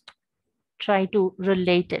 Just try to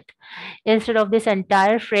relate it. Instead of this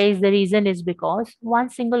entire phrase, the reason is because, one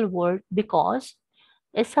single word, because,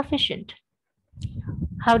 is sufficient.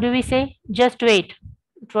 How do we say? Just wait.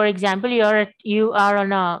 For example, you are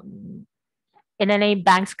on a in a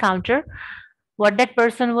bank's counter. What that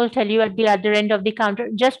person will tell you at the other end of the counter,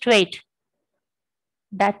 just wait.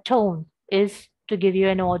 That tone is to give you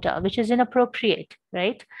an order, which is inappropriate,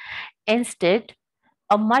 right? Instead,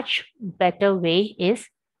 a much better way is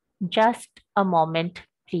just a moment,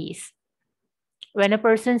 please. When a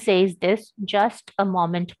person says this, just a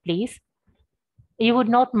moment, please, you would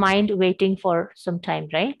not mind waiting for some time,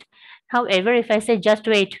 right? However, if I say just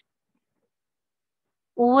wait,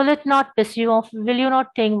 will it not piss you off? Will you not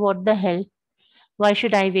think, what the hell? Why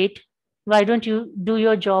should I wait? Why don't you do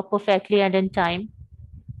your job perfectly and in time?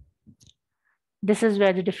 This is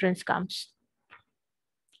where the difference comes.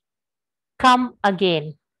 Come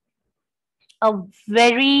again, a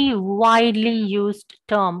very widely used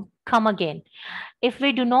term, come again. If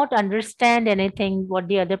we do not understand anything what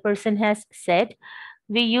the other person has said,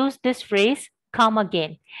 we use this phrase, come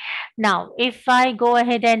again. Now, if I go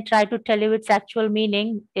ahead and try to tell you its actual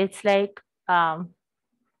meaning, it's like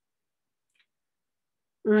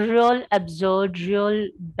real absurd, real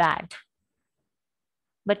bad.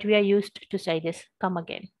 But we are used to say this, come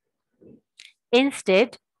again.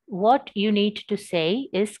 Instead, what you need to say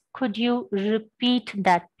is, could you repeat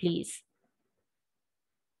that, please?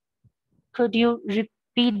 Could you repeat?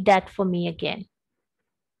 Repeat that for me again.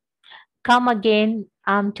 Come again.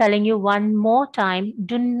 I'm telling you one more time.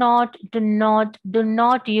 Do not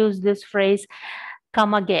use this phrase,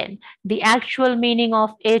 come again. The actual meaning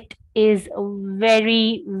of it is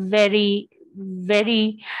very, very,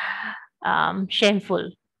 very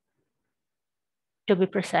shameful, to be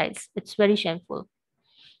precise. It's very shameful.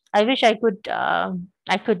 I wish I could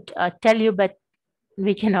tell you, but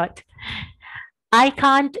we cannot. I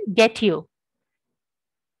can't get you.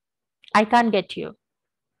 I can't get you.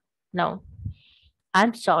 No,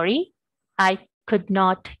 I'm sorry. I could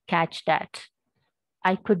not catch that.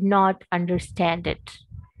 I could not understand it,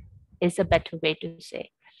 is a better way to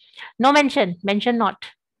say. No mention, mention not.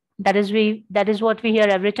 That is what we hear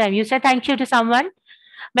every time. You say thank you to someone,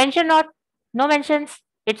 mention not, no mentions,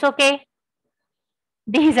 it's okay.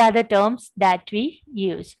 These are the terms that we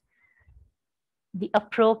use. The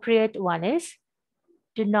appropriate one is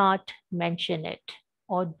do not mention it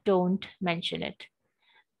or don't mention it.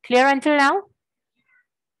 Clear until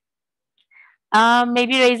now?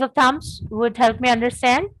 Maybe raise of thumbs would help me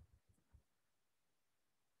understand.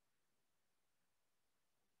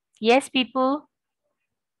 Yes, people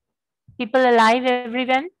alive,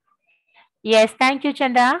 everyone. Yes, thank you,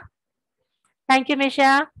 Chanda. Thank you,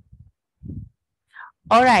 Misha.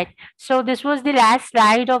 All right. So this was the last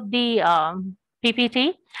slide of the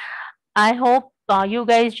PPT. I hope you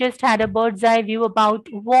guys just had a bird's eye view about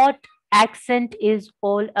what accent is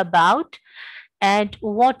all about and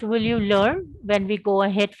what will you learn when we go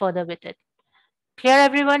ahead further with it. Clear,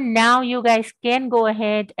 everyone? Now you guys can go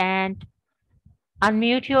ahead and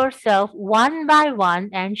unmute yourself one by one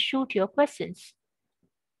and shoot your questions.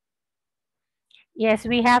 Yes,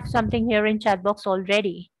 we have something here in chat box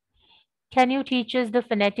already. Can you teach us the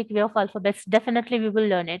phonetic way of alphabets? Definitely we will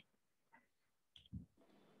learn it.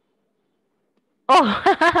 Oh,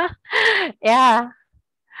 yeah.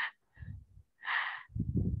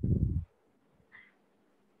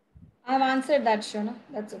 I've answered that, Shona.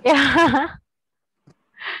 That's okay. Yeah.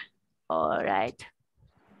 All right.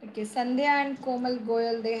 Okay, Sandhya and Komal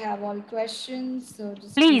Goyal, they have all questions. So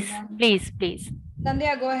just hold Please, on. please, please.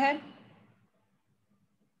 Sandhya, go ahead.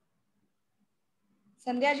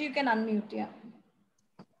 Sandhya ji, you can unmute. Yeah.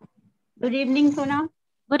 Good evening, Sona.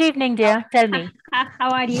 Good evening, dear. Tell me. How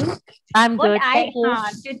are you? I'm What good. Thank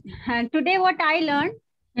I you. today what I learned,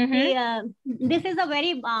 Mm-hmm. this is a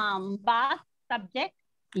very vast subject,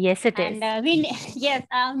 Yes, it is. and yes,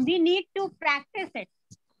 we need to practice it.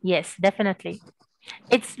 Yes, definitely.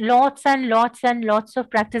 It's lots and lots and lots of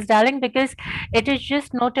practice, darling, because it is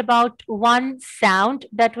just not about one sound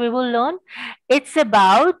that we will learn. It's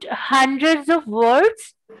about hundreds of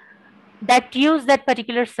words that use that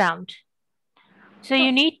particular sound. So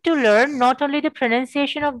you need to learn not only the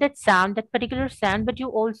pronunciation of that sound, that particular sound, but you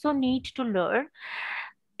also need to learn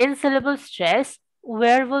in syllable stress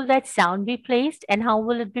where will that sound be placed and how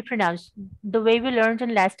will it be pronounced. The way we learned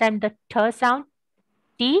in last time, the th sound,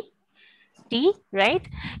 T, T, right?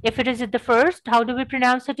 If it is at the first, how do we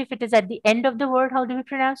pronounce it? If it is at the end of the word, how do we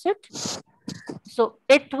pronounce it? So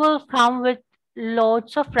it will come with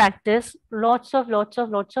lots of practice, lots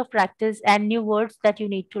of practice and new words that you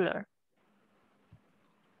need to learn.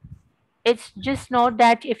 It's just not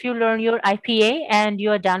that if you learn your IPA and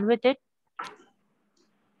you are done with it,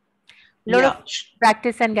 a lot of Yeah,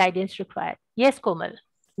 practice and guidance required. Yes, Komal.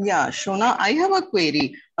 yeah, Shona, I have a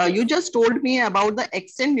query. You just told me about the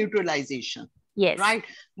accent neutralization, Yes. right?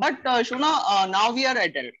 But Shona, now we are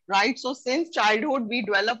adult, right? So since childhood, we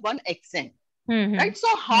develop one accent, Mm-hmm. right?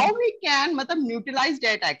 So how we can neutralize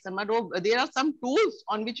that accent? There are some tools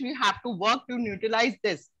on which we have to work to neutralize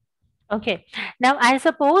this. Okay. Now, I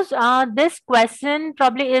suppose this question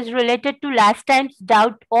probably is related to last time's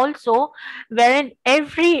doubt also, wherein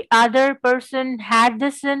every other person had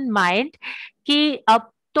this in mind कि अब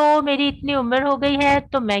तो मेरी इतनी उम्र हो गई है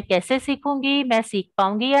तो मैं कैसे सीखूंगी, मैं सीख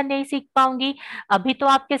पाऊंगी या नहीं सीख पाऊंगी, अभी तो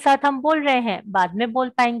आपके साथ हम बोल रहे हैं, बाद में बोल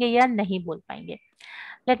पाएंगे या नहीं बोल पाएंगे.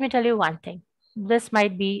 Let me tell you one thing. This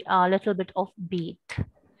might be a little bit offbeat.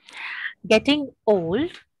 Getting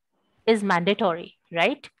old is mandatory,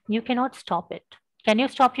 right? You cannot stop it. Can you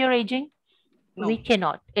stop your aging? No. We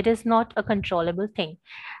cannot. It is not a controllable thing.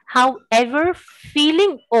 However,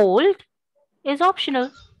 feeling old is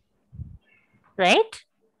optional, right?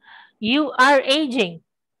 You are aging.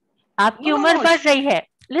 आपकी No, no, उम्र no. बढ़ रही है.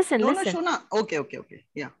 Listen, No, no, listen. Shona. Okay, okay, okay.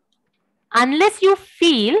 Yeah. Unless you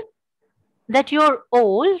feel that you're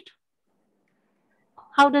old,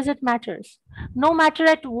 how does it matters? No matter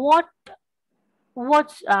at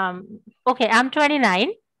what's okay, I'm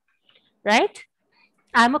 29, right?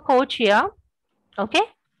 I'm a coach here. Okay.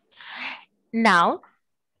 Now,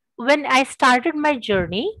 when I started my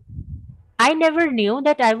journey, I never knew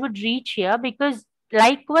that I would reach here because,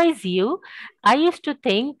 likewise, I used to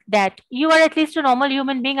think that you are at least a normal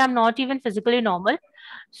human being. I'm not even physically normal.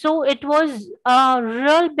 So it was a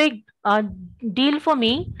real big deal for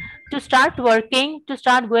me to start working, to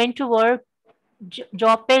start going to work,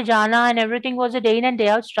 job pe jana, and everything was a day in and day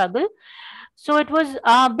out struggle. So it was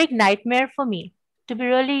a big nightmare for me. To be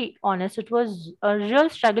really honest, it was a real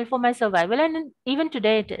struggle for my survival, and even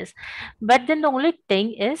today it is. But then the only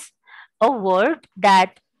thing is a word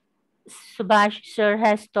that Subhash sir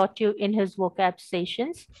has taught you in his vocab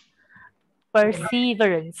sessions: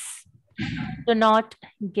 perseverance. Do not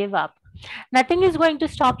give up. Nothing is going to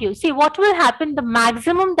stop you. See, what will happen, the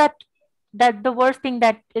maximum that the worst thing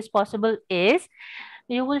that is possible is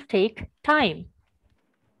you will take time.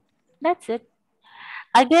 That's it.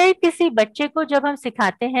 अगर किसी बच्चे को जब हम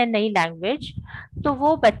सिखाते हैं नई language, तो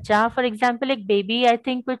वो बच्चा फॉर एग्जांपल एक बेबी आई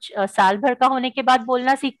थिंक कुछ साल भर का होने के बाद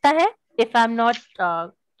बोलना सीखता है, if I am not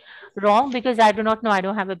wrong because I do not know, I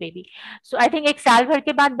don't have a baby. So I think एक साल भर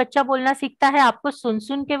के बाद बच्चा बोलना सीखता है. आपको सुन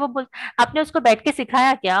सुन के वो बोल, आपने उसको बैठ के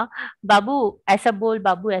सिखाया क्या, बाबू ऐसा बोल,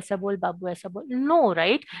 बाबू ऐसा बोल, बाबू ऐसा बोल? No,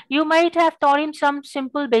 right? You might have taught him some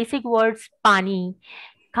simple basic words, पानी,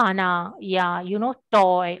 khana, yeah,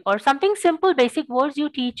 toy, or something simple basic words you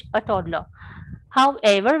teach a toddler.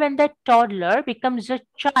 However, when that toddler becomes a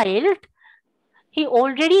child, he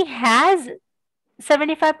already has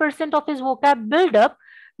 75% of his vocab build up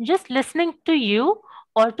just listening to you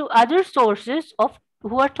or to other sources of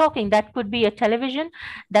who are talking. That could be a television,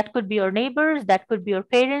 that could be your neighbors, that could be your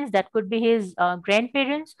parents, that could be his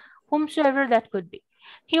grandparents, whomsoever that could be.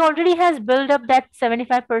 He already has built up that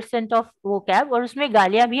 75% of vocab. और उसमें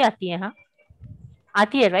गालियां भी आती हैं, हाँ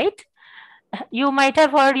आती है, right? You might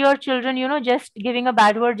have heard your children, just giving a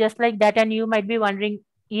bad word just like that, and you might be wondering,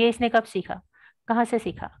 ये इसने कब सीखा, कहाँ से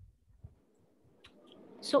सीखा?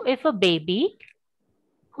 So if a baby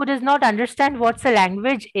who does not understand what a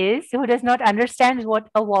language is, who does not understand what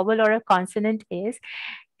a vowel or a consonant is,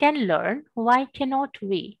 can learn, why cannot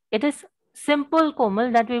we? It is simple,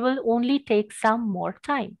 Komal, that we will only take some more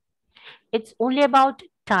time. It's only about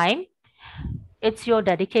time, it's your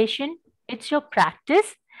dedication, it's your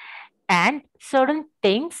practice, and certain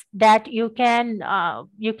things that you can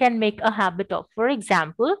make a habit of. For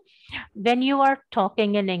example, when you are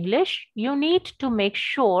talking in English, you need to make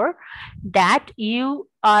sure that you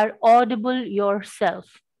are audible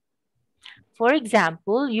yourself. For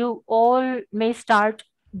example, you all may start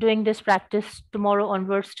doing this practice tomorrow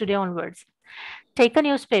onwards, today onwards. Take a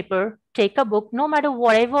newspaper, take a book, no matter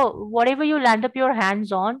whatever you land up your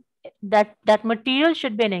hands on, that material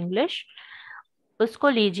should be in English.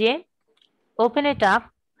 Usko lijiye, open it up,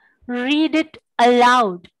 read it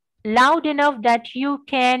aloud, loud enough that you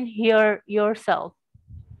can hear yourself.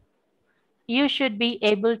 You should be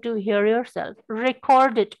able to hear yourself.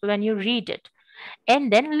 Record it when you read it,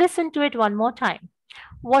 and then listen to it one more time.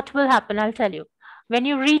 What will happen? I'll tell you. When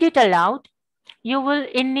you read it aloud, you will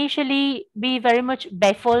initially be very much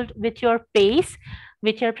baffled with your pace,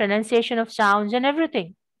 with your pronunciation of sounds and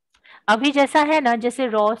everything. अभी जैसा है ना, जैसे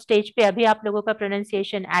raw stage पे अभी आप लोगों का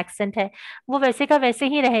प्रोनाउंसिएशन एक्सेंट है, वो वैसे का वैसे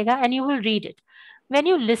ही रहेगा, and you will read it. When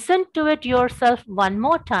you listen to it yourself one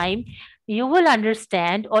more time, you will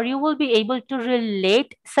understand, or you will be able to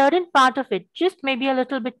relate certain part of it, just maybe a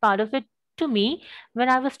little bit part of it, to me when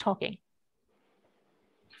I was talking.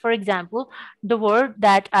 For example, the word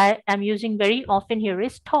that I am using very often here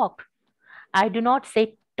is talk. I do not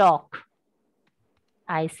say talk.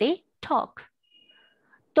 I say talk.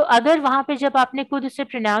 तो अगर वहां पे जब आपने खुद उसे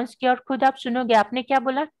pronounce किया और खुद आप सुनोगे, आपने क्या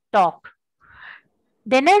बोला? Talk.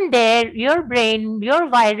 Then and there, your brain, your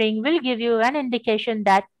wiring will give you an indication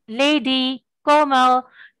that lady, Komal,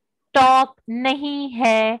 talk नहीं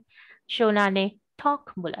है. शोना ने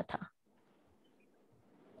talk बोला था.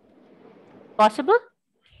 Possible?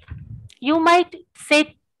 You might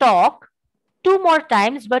say talk 2 more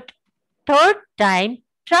times, but third time,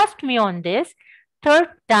 trust me on this, third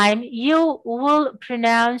time you will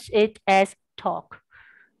pronounce it as talk.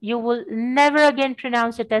 You will never again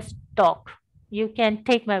pronounce it as talk. You can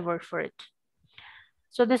take my word for it.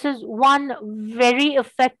 So this is one very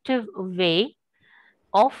effective way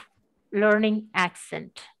of learning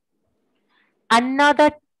accent.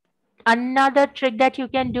 Another trick that you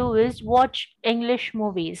can do is watch English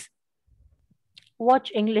movies.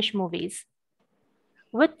 Watch English movies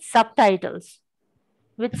with subtitles.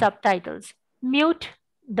 With subtitles. Mute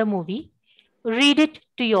the movie, read it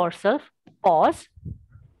to yourself, pause,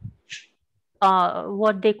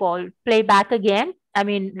 what they call play back again. I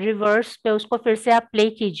mean reverse पे उसको फिर से आप play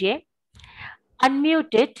कीजिए,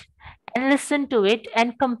 unmute it, and listen to it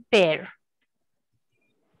and compare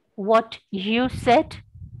what you said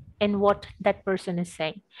and what that person is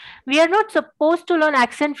saying. We are not supposed to learn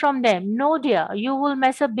accent from them. No, dear, you will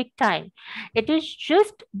mess up big time. It is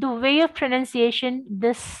just the way of pronunciation.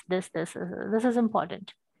 This is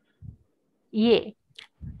important. ये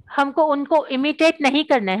हमको उनको imitate नहीं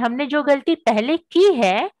करना है. हमने जो गलती पहले की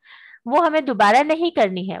है वो हमें दोबारा नहीं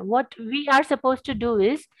करनी है. What we are supposed to do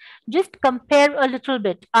is just compare a little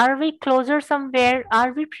bit. Are we closer somewhere?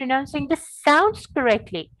 Are we pronouncing the sounds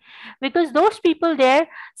correctly? Because those people there,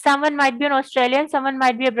 someone might be an Australian, someone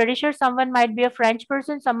might be a Britisher, someone might be a French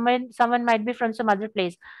person, someone might be from some other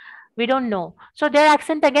place. We don't know. So their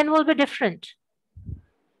accent again will be different,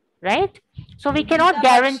 right? So we cannot Geeta Bakshi,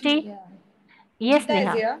 guarantee. yeah. Yes, Geeta is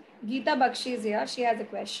Neha. here. Geeta Bakshi is here. She has a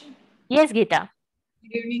question. Yes, Geeta.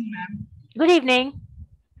 Good evening, ma'am. Good evening.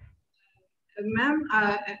 Ma'am,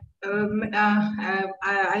 I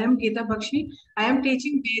am Geeta Bakshi. I am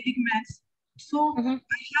teaching Vedic maths. So I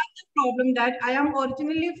have the problem that I am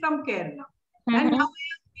originally from Kerala, and now I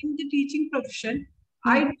am in the teaching profession.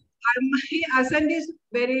 My accent is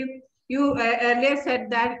very. You earlier said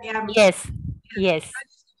that Yes. Yes.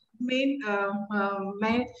 Main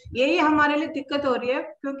मैं यही हमारे लिए दिक्कत हो रही है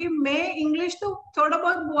क्योंकि मैं इंग्लिश तो थोड़ा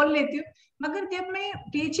बहुत बोल लेती हूँ मगर जब मैं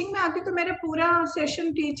टीचिंग में आती हूँ तो मेरे पूरा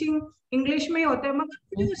सेशन टीचिंग इंग्लिश में ही होता है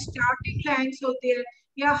मगर जो स्टार्टिंग लाइंस होती है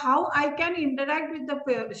या how I can interact with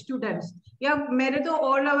the students या मेरे तो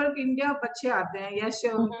ऑल ओवर इंडिया बच्चे आते हैं या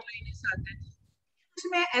ट्रेनर्स आते हैं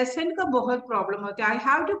उसमें एसेंट का बहुत प्रॉब्लम होता है I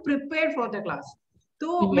have to prepare for the class तो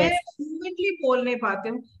मैं फ्लुएंटली बोल नहीं पाती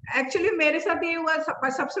हूँ एक्चुअली मेरे साथ ये हुआ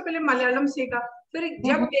सबसे पहले मलयालम सीखा फिर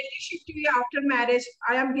जब दिल्ली शिफ्ट हुई after marriage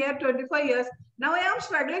I am here 25 years now I am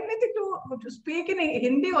struggling with two speak in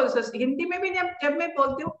Hindi also Hindi में भी जब मैं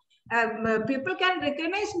बोलती हूँ people can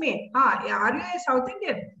recognize me हाँ आर यू साउथ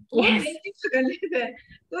इंडियन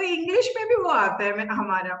तो इंग्लिश में भी वो आता है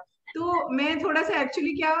हमारा तो मैं थोड़ा सा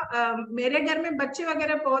एक्चुअली क्या मेरे घर में बच्चे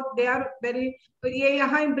वगैरह बहुत दे आर वेरी ये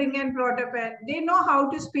यहाँ ब्रिंग एंड ब्रॉट अप है they know how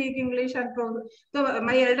to speak English and तो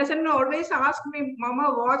my elder son always ask me mama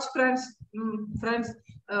watch friends friends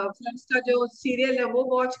का जो सीरियल है वो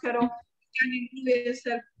वॉच करो can improve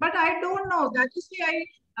yourself but I don't know that is why I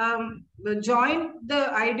joined the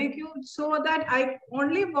IDQ so that I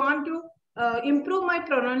only want to improve my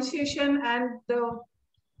pronunciation and the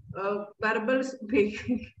verbal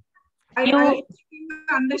speaking. I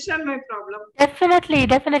understand my problem. Definitely,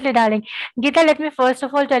 definitely, darling. Geeta, let me first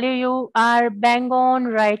of all tell you, you are bang on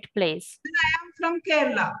right place. I am from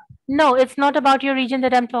Kerala. No, it's not about your region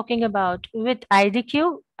that I'm talking about. With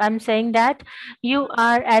IDQ, I'm saying that you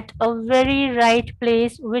are at a very right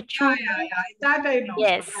place, which will, that I know.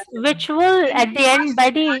 yes, which will at the end by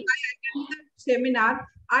the I attend the seminar,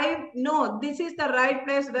 I know this is the right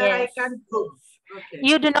place where I can go. Okay.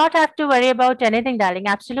 You do not have to worry about anything, darling.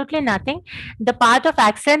 Absolutely nothing. The part of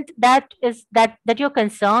accent that you're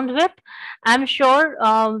concerned with, I'm sure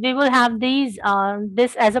we will have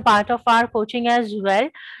this as a part of our coaching as well.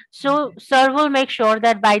 So, sir will make sure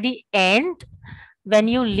that by the end, when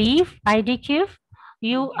you leave IDQ,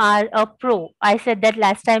 you are a pro. I said that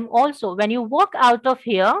last time also. When you walk out of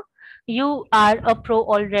here, you are a pro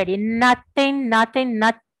already. Nothing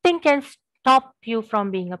can stop you from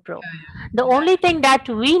being a pro. The only thing that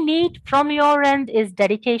we need from your end is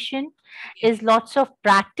dedication, is lots of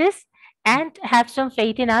practice, and have some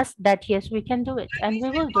faith in us that yes, we can do it and we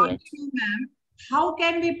will do it. Ma'am, how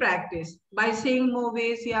can we practice? By seeing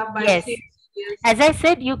movies, yeah, by seeing serials? As I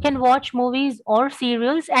said, you can watch movies or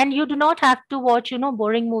serials, and you do not have to watch,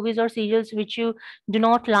 boring movies or serials which you do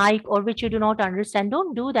not like or which you do not understand.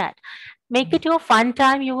 Don't do that. Make it your fun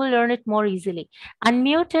time. You will learn it more easily.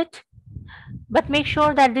 Unmute it, but make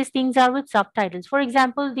sure that these things are with subtitles. For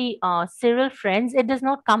example, the serial Friends, it does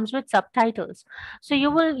not comes with subtitles, so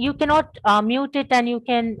you cannot mute it and you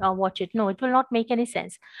can watch it. No, it will not make any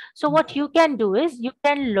sense. So what you can do is you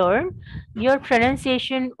can learn your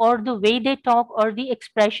pronunciation or the way they talk or the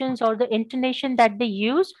expressions or the intonation that they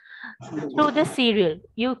use through the serial.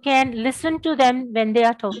 You can listen to them when they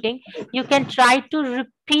are talking. You can try to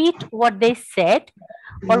repeat what they said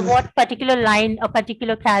or what particular line a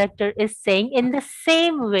particular character is saying in the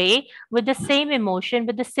same way, with the same emotion,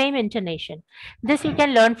 with the same intonation. This you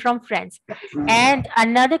can learn from Friends. And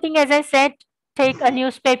another thing, as I said, take a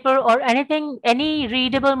newspaper or anything, any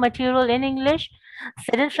readable material in English,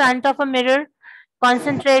 sit in front of a mirror,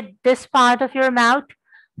 concentrate this part of your mouth,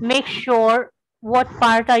 make sure what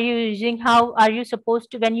part are you using, how are you supposed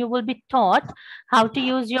to, when you will be taught how to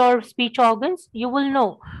use your speech organs, you will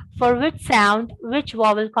know For which sound, which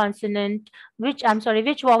vowel consonant, which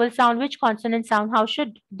vowel sound, which consonant sound, how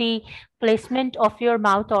should the placement of your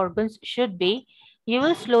mouth organs should be, you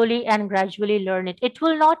will slowly and gradually learn it. It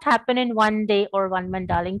will not happen in one day or 1 month,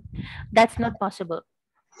 darling. That's not possible.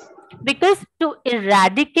 Because to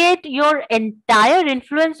eradicate your entire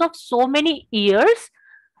influence of so many years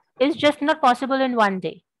is just not possible in one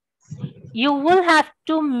day. You will have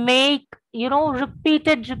to make,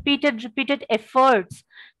 repeated efforts,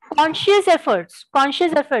 conscious efforts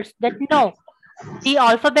that no, the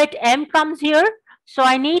alphabet M comes here. So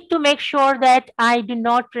I need to make sure that I do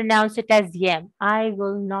not pronounce it as yam. I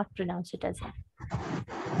will not pronounce it as yam.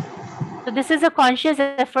 So this is a conscious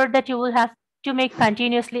effort that you will have to make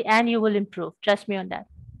continuously and you will improve. Trust me on that.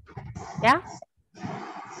 Yeah?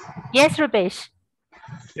 Yes, Rupesh.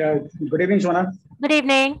 Yeah, good evening, Shona. Good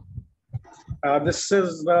evening. This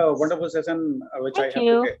is a wonderful session which I Thank have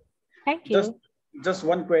you. today. Thank you. Just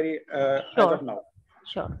one query as Sure. of now.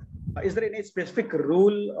 Sure. Is there any specific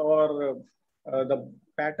rule or the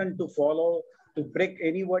pattern to follow to break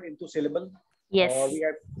any word into syllable? Yes. Or we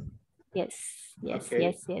have, Yes. Yes.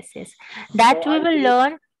 Okay. Yes. That So we I will believe-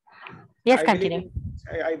 learn. Yes, I believe continue.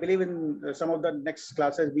 I believe in some of the next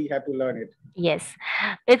classes we have to learn it. Yes,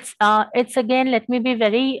 it's again. Let me be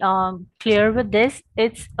very clear with this.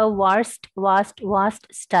 It's a vast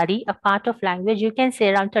study, a part of language. You can say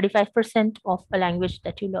around 35% of a language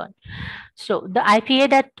that you learn. So the IPA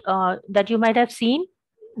that you might have seen,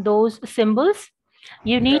 those symbols,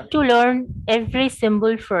 you need Yeah. to learn every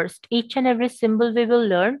symbol first. Each and every symbol we will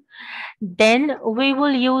learn. Then we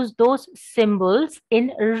will use those symbols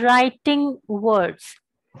in writing words.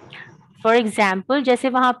 For example जैसे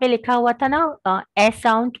वहां पे लिखा हुआ था ना S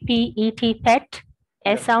sound PET पेट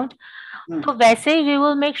S sound तो वैसे we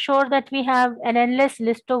will make sure that we have an endless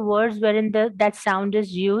list of words where in that sound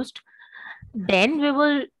is used then we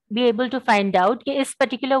will be able to find out कि इस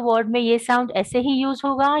particular word में ये sound ऐसे ही use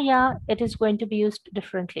होगा या it is going to be used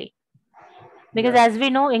differently. Because as we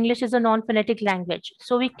know, English is a non-phonetic language,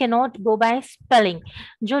 so we cannot go by spelling.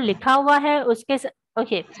 जो लिखा हुआ है उसके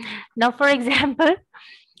okay. Now, for example,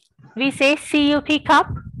 we say CUP cup,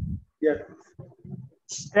 Yeah.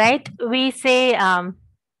 right? We say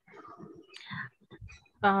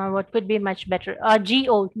what could be much better?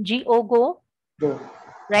 GO go, Go.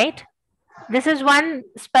 right? This is one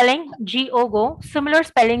spelling, GO go. Similar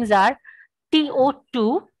spellings are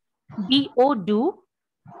TO2, BO do.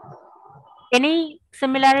 Any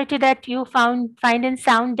similarity that you find in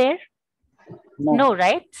sound there? No. No,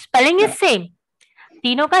 right? Spelling is same.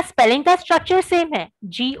 तीनों का spelling का structure same है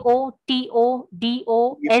GOTO DO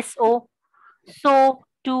SO so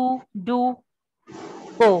to do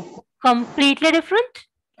go completely different.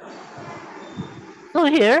 So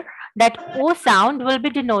here that O sound will be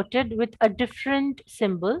denoted with a different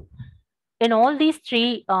symbol. In all these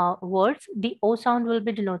three words, the O sound will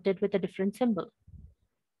be denoted with a different symbol.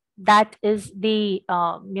 That is the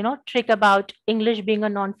trick about English being a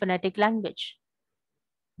non-phonetic language.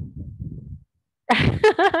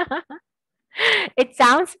 It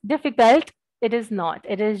sounds difficult. It is not.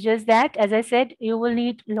 It is just that, as I said, you will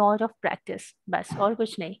need a lot of practice. Bas, और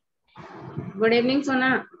कुछ नहीं. Good evening,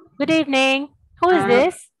 Sona. Good evening. Who is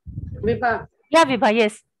this? Vibha. Yeah, Vibha,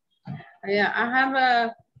 yes. Yeah, I have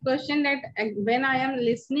a question that when I am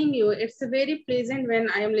listening you, it's very pleasant when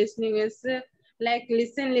I am listening. It's like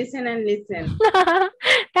listen.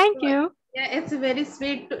 Thank you. Yeah, it's very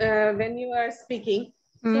sweet when you are speaking.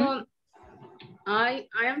 So I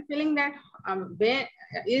am feeling that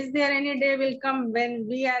is there any day will come when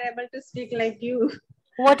we are able to speak like you?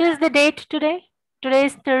 What is the date today? Today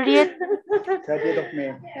is 30th. 30th of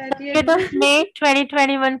May. 30th of May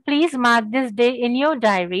 2021. Please mark this day in your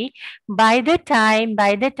diary. By the time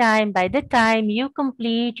you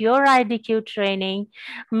complete your IDQ training,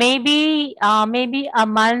 maybe a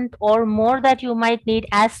month or more that you might need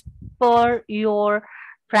as per your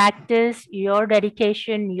practice, your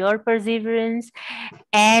dedication, your perseverance,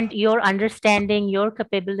 and your understanding, your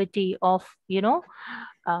capability of,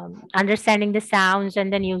 understanding the sounds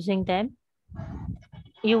and then using them,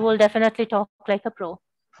 you will definitely talk like a pro.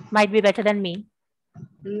 Might be better than me.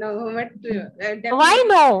 No, but Why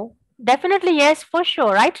no? Definitely yes, for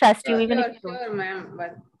sure. I trust you even if you don't. Sure, ma'am.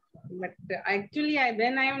 But actually,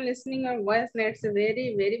 when I am listening your voice, it's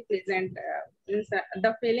very, very pleasant.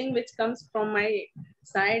 The feeling which comes from my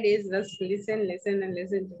side is just listen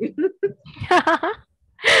to you.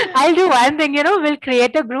 I'll do one thing, we'll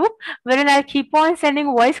create a group wherein I'll keep on sending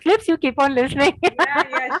voice clips. You keep on listening.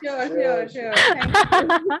 Yeah, sure.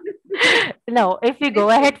 Thank you. No, if we go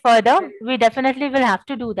ahead further, we definitely will have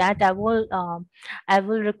to do that. I will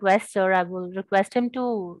request, sir, I will request him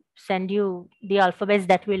to send you the alphabets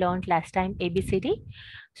that we learned last time, ABCD,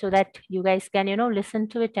 so that you guys can, listen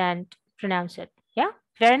to it and pronounce it. Yeah,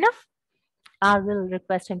 fair enough. I will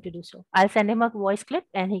request him to do so. I'll send him a voice clip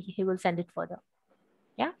and he will send it further.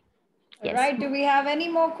 Yeah. All Yes. right, do we have any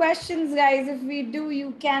more questions, guys? If we do,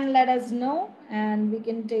 you can let us know and we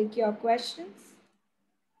can take your questions.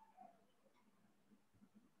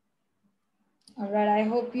 All right, I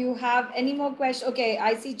hope you have any more questions. Okay,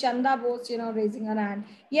 I see Chanda Bose, raising her hand.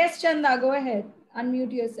 Yes, Chanda, go ahead.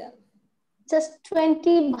 Unmute yourself. Just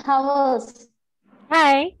 20 vowels.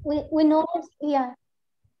 Hi. We know, yeah.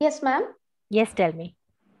 Yes, ma'am. Yes, tell me.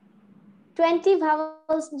 20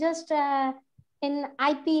 vowels just in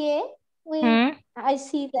IPA. I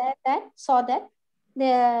see saw that.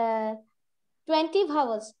 The 20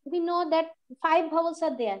 vowels. We know that 5 vowels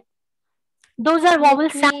are there. Those are vowel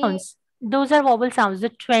sounds. Those are vowel sounds. The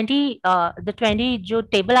 20 जो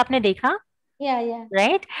table आपने देखा? Yeah.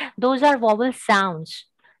 Right? Those are vowel sounds.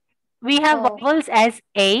 We have vowels as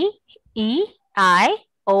A, E, I,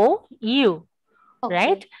 O, U. Okay.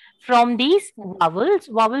 Right? From these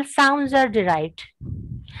vowel sounds are derived.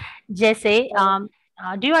 जैसे,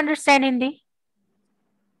 do you understand Hindi?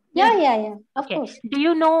 Yeah. Of course. Do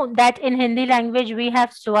you know that in Hindi language we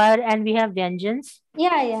have swar and we have vyanjans?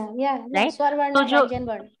 Yeah. Right? Swar वर्ण तो जो व्यंजन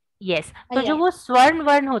वर्ण. Yes. तो जो वो स्वर्ण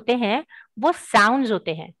वर्ण होते हैं वो sounds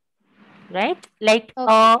होते हैं. Right? Like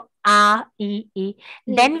a, e.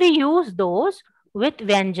 Then we use those with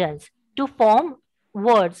vyanjans to form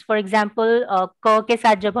words. For example, क के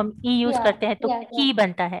साथ जब हम e use करते हैं तो की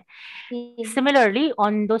बनता है. Similarly,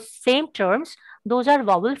 on those same terms, those are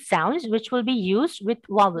vowel sounds which will be used with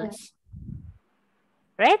vowels.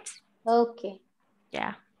 Right? Okay.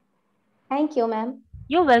 Yeah. Thank you, ma'am.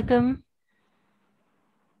 You're welcome.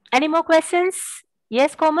 Any more questions?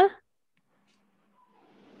 Yes, Komal?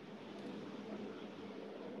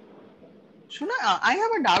 Shona, I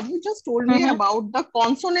have a doubt. You just told me about the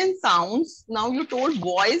consonant sounds. Now you told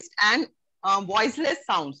voiced and voiceless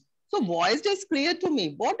sounds. So voiced is clear to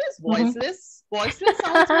me. What is voiceless? Voiceless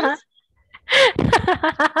sounds means?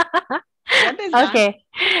 What is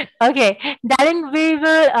that? Okay. Darling,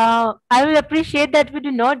 I will appreciate that we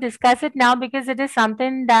do not discuss it now because it is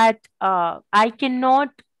something that I cannot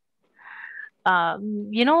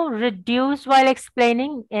reduce while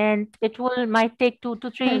explaining, and it might take 2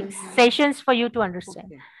 to 3 sessions for you to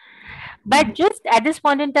understand. But just at this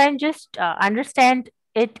point in time, just understand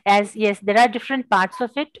it as, yes, there are different parts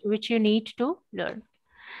of it which you need to learn.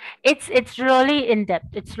 It's really in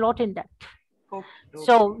depth. It's a lot in depth.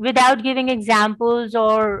 So without giving examples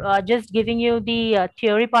or just giving you the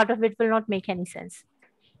theory part of it will not make any sense.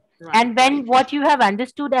 And when what you have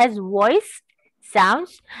understood as voice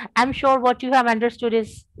sounds, I'm sure what you have understood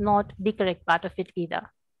is not the correct part of it either.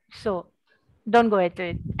 So don't go into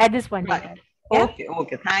it at this point in time. Yeah?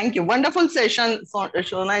 Okay. Thank you. Wonderful session,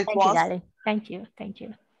 Shona. Thank you, darling. Thank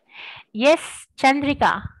you. Yes,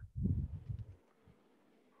 Chandrika.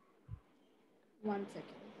 1 second.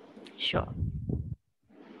 Sure.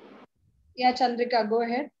 Yeah, Chandrika, go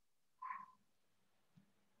ahead.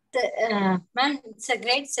 Ma'am, it's a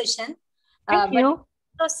great session. Thank you.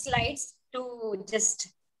 Those slides to just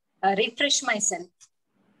refresh myself.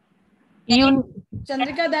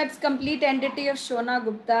 Chandrika, that's complete entity of Shona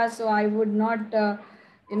Gupta, so I would not,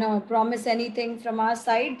 promise anything from our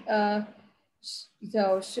side.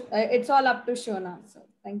 It's all up to Shona. So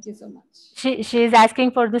thank you so much. She is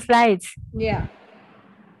asking for the slides. Yeah.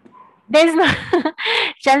 There's no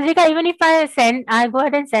Chandrika, even if I go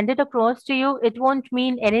ahead and send it across to you, it won't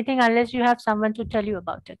mean anything unless you have someone to tell you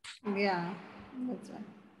about it. Yeah, that's right.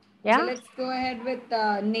 Yeah. So let's go ahead with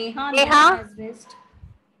Neha. Neha has raised.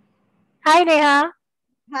 Hi, Neha.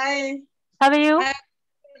 Hi. How are you?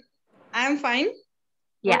 I'm fine.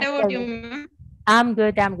 Yeah, what about you, ma'am? I'm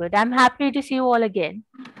good. I'm happy to see you all again.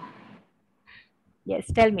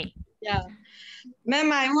 Yes, tell me. Yeah.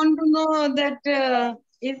 Ma'am, I want to know that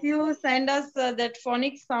if you send us that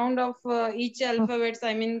phonic sound of each alphabets,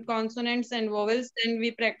 I mean consonants and vowels, then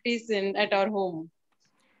we practice at our home.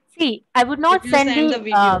 See, I would not send the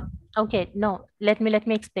video. Okay, no, let me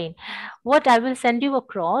explain. What I will send you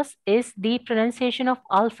across is the pronunciation of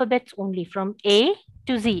alphabets only from A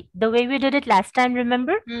to Z, the way we did it last time,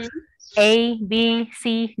 remember? A, B,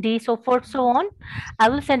 C, D, so forth, so on. I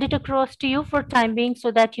will send it across to you for time being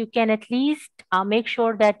so that you can at least make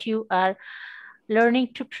sure that you are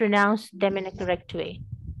learning to pronounce them in a correct way.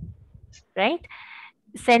 right?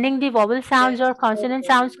 Sending the vowel sounds or consonant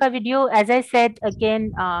sounds ka video, as I said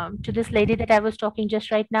again to this lady that I was talking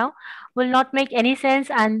just right now, will not make any sense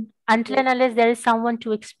and until and unless there is someone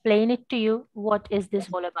to explain it to you what is this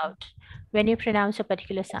all about when you pronounce a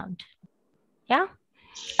particular sound. Yeah,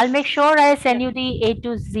 I'll make sure I send you the A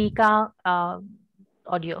to Z ka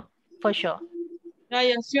audio for sure.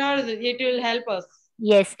 Yeah, sure. It will help us.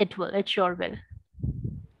 Yes, it will. It sure will.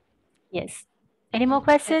 Yes. Any more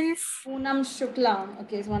questions? Poonam Shukla.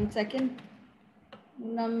 Okay, so 1 second.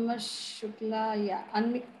 Poonam Shukla. Yeah.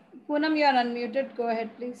 Poonam, you are unmuted. Go ahead,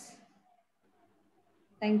 please.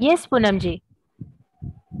 Thank you. Yes, Poonamji.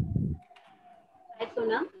 Hi,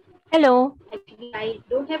 Sona. Hello. Actually, I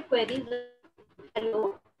don't have queries.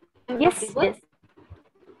 Hello. Am I Yes, audible? yes.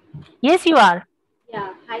 Yes, you are.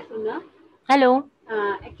 Yeah. Hi, Sona. Hello.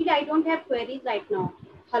 Actually, I don't have queries right now.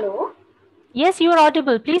 Hello. Yes, you are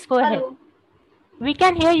audible. Please go ahead. Hello. We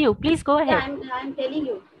can hear you. Please go Yeah, ahead. I'm telling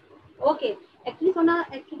you. Okay. Actually, Sona,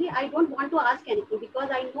 actually, I don't want to ask anything because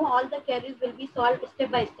I know all the queries will be solved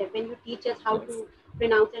step by step when you teach us how Yes. to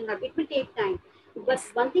pronounce and how it will take time. But Yes.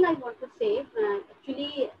 one thing I want to say,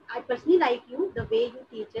 actually, I personally like you, the way you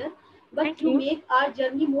teach us, but Thank you you. make our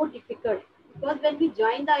journey more difficult because when we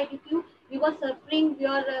joined the IDQ, we were suffering, we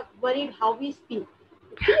are worried how we speak.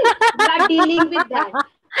 Actually, we are dealing with that.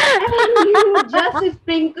 And you just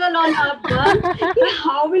sprinkle on our burn,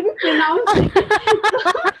 how will we pronounce it?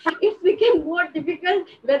 So it's become more difficult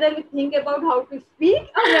whether we think about how to speak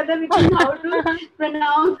or whether we think how to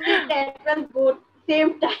pronounce it at well both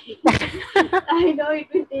same time. I know it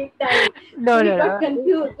will take time. So No, we no, got no.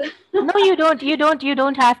 confused. No, you don't. You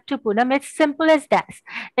don't have to, Poonam. It's simple as that.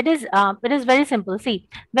 It is very simple. See,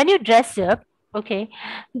 when you dress up, okay,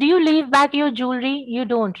 do you leave back your jewelry? You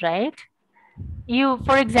don't, right? You,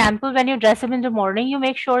 for example, when you dress up in the morning, you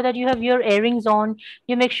make sure that you have your earrings on,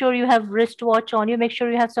 you make sure you have wristwatch on, you make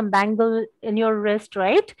sure you have some bangle in your wrist,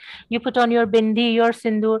 right? You put on your bindi, your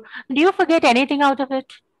sindoor. Do you forget anything out of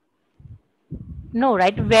it? No,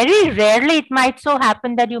 right? Very rarely it might so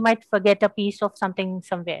happen that you might forget a piece of something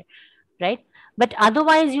somewhere, right? But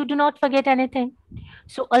otherwise you do not forget anything.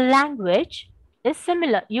 So a language is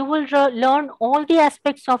similar. You will learn all the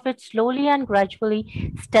aspects of it slowly and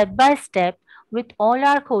gradually, step by step, with all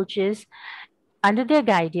our coaches under their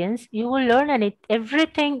guidance. You will learn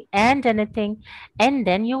everything and anything, and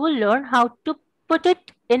then you will learn how to put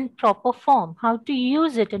it in proper form, how to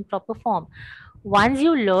use it in proper form. Once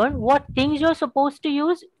you learn what things you're supposed to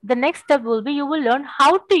use, the next step will be you will learn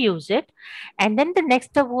how to use it, and then the next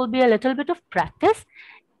step will be a little bit of practice,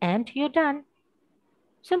 and you're done.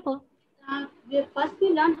 Simple. First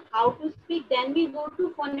we learn how to speak, then we go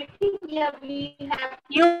to phonetic. Yeah, we have to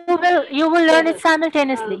do it You will together. learn it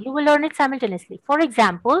simultaneously. You will learn it simultaneously. For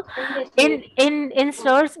example, Simultaneously. in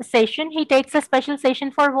sir's session, he takes a special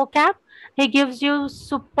session for vocab. He gives you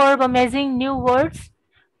superb, amazing new words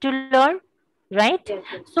to learn, right? Yes,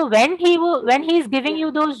 yes. So when he is giving Yeah.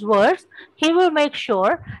 you those words, he will make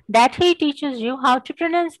sure that he teaches you how to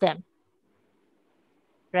pronounce them,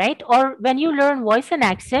 right? Or when you learn voice and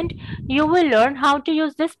accent, you will learn how to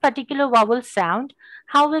use this particular vowel sound,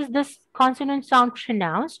 how is this consonant sound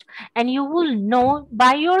pronounced, and you will know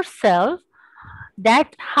by yourself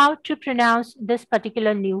that how to pronounce this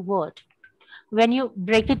particular new word. When you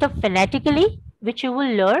break it up phonetically, which you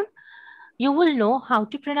will learn, you will know how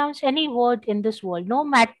to pronounce any word in this world. No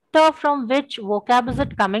matter from which vocab is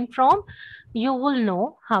it coming from, you will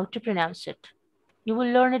know how to pronounce it. You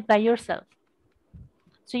will learn it by yourself.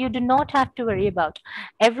 So you do not have to worry about.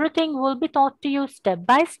 Everything will be taught to you step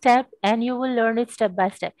by step and you will learn it step by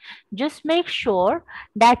step. Just make sure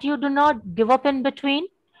that you do not give up in between,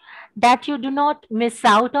 that you do not miss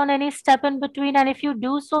out on any step in between. And if you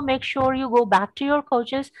do so, make sure you go back to your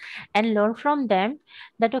coaches and learn from them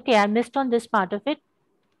that, okay, I missed on this part of it.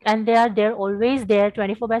 And they're always there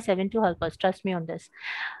 24/7 to help us. Trust me on this.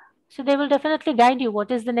 So they will definitely guide you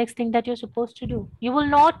what is the next thing that you're supposed to do. You will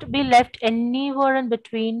not be left anywhere in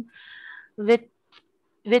between with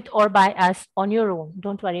or by us on your own.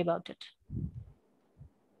 Don't worry about it.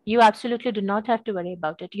 You absolutely do not have to worry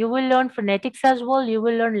about it. You will learn phonetics as well, you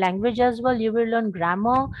will learn language as well, you will learn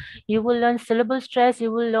grammar, you will learn syllable stress, you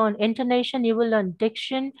will learn intonation, you will learn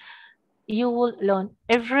diction, you will learn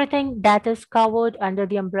everything that is covered under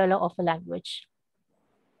the umbrella of a language.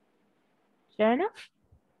 Fair enough?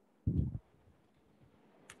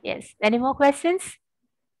 Yes. Any more questions?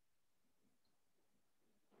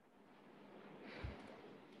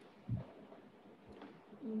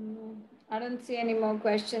 I don't see any more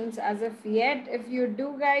questions as of yet. If you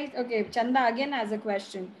do, guys, okay, Chanda again has a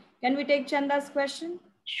question. Can we take Chanda's question?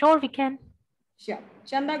 Sure, we can. Sure.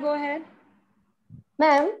 Chanda, go ahead.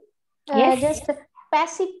 Ma'am, Yes. just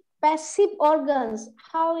passive organs,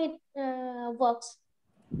 how it works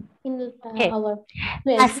in Okay. our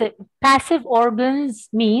fluency. Passive organs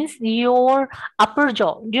means your upper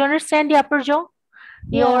jaw. Do you understand the upper jaw?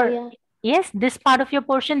 Yeah, Your yeah, yes, this part of your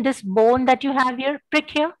portion, this bone that you have here, prick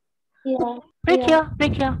here, yeah, prick yeah, here,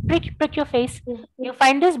 prick here, prick your face. yeah, You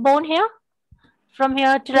find this bone here, from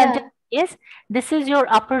here to until yeah, yes, this is your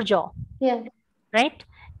upper jaw, yeah, right?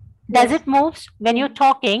 Does yes, it moves when yeah,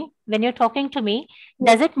 you're talking to me? yeah,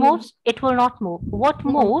 Does it yeah, moves? It will not move. What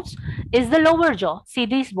no, moves is the lower jaw. See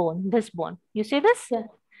this bone. You see this? yeah,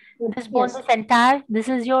 yeah, This bone, yes, this entire, this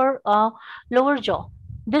is your lower jaw.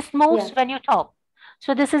 This moves yeah, when you talk.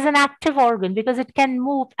 So this is an active organ because it can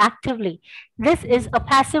move actively. This is a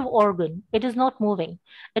passive organ. It is not moving.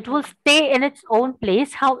 It will stay in its own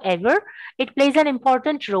place. However, it plays an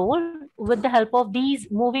important role with the help of these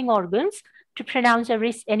moving organs to pronounce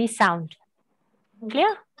any sound.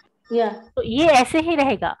 Clear? yeah, तो ये ऐसे ही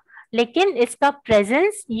रहेगा, लेकिन इसका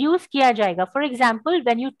presence use किया जाएगा. For example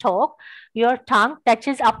when you talk, your tongue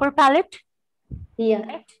touches upper palate, yeah,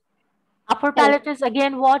 right? Upper L, palate is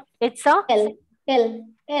again what? It's a L, L,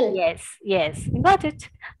 L, yes, got it.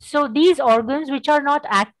 So these organs which are not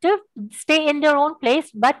active stay in their own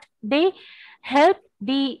place, but they help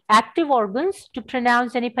the active organs to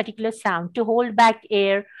pronounce any particular sound, to hold back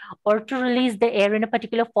air or to release the air in a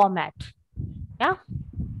particular format. Yeah.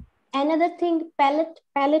 Another thing, palate,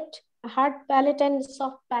 hard palate and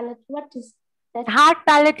soft palate. What is that? Hard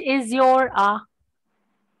palate is your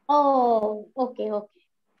Oh, okay, okay.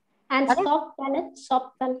 And okay. soft palate,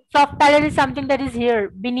 soft palate. Soft palate is something that is here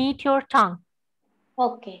beneath your tongue.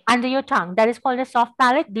 Okay. Under your tongue. That is called as soft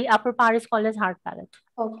palate. The upper part is called as hard palate.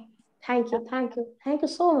 Okay. Thank you. Thank you. Thank you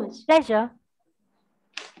so much. Pleasure.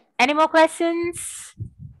 Any more questions?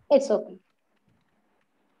 It's okay.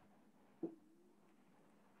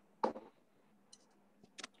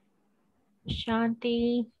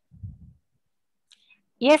 Shanti.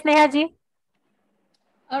 Yes, Neha ji.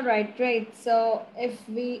 All right, great. So if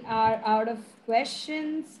we are out of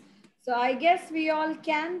questions, so I guess we all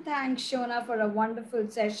can thank Shona for a wonderful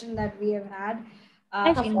session that we have had.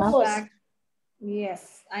 In fact,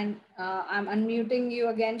 yes, I'm unmuting you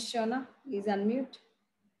again, Shona. Please unmute.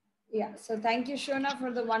 Yeah, so thank you, Shona,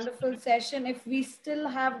 for the wonderful session. If we still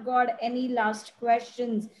have got any last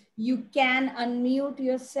questions, you can unmute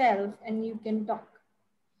yourself and you can talk.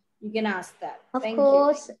 You can ask that. Of Thank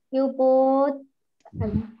course, you both.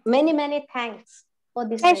 Many thanks for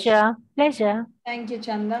this Pleasure. session. Pleasure. Thank you,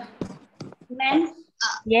 Chanda. Ma'am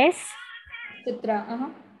Yes. Chitra.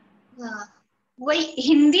 वही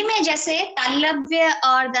हिंदी में जैसे तालव्य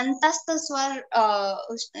और दंतस्थ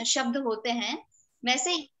स्वर शब्द होते हैं,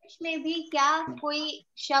 वैसे English में भी क्या कोई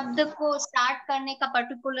शब्द को स्टार्ट करने का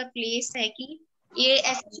पर्टिकुलर प्लेस है कि ये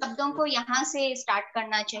ऐसे शब्दों को यहाँ से स्टार्ट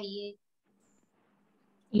करना चाहिए?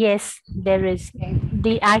 Yes, there is.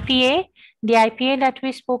 The IPA that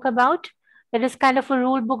we spoke about, it is kind of a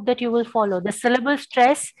rule book that you will follow. The syllable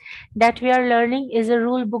stress that we are learning is a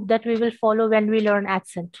rule book that we will follow when we learn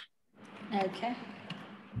accent. Okay.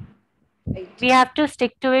 We have to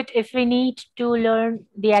stick to it if we need to learn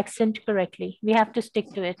the accent correctly. We have to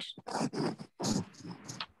stick to it.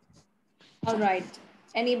 All right.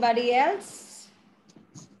 Anybody else?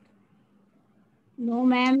 No,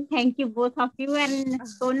 ma'am. Thank you, both of you. And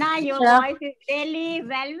Shona, your voice is really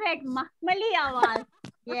velvet, makhmali awaz.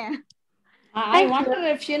 Yeah. I wonder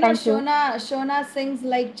if Shona sings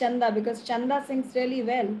like Chanda, because Chanda sings really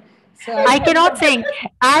well. So I cannot sing.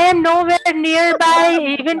 I am nowhere nearby,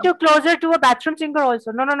 even to closer to a bathroom singer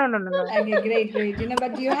also. No. Okay, great. You know,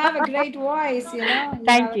 but you have a great voice, you know.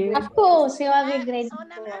 Thank you. Of course, you have a great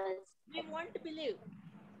voice. We won't believe.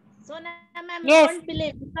 Sona ma'am, Yes. we won't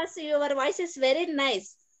believe because your voice is very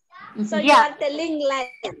nice. So you Yeah. are telling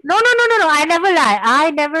lies. No. I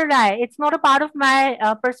never lie. It's not a part of my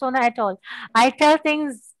persona at all. I tell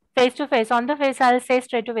things face to face. On the face, I'll say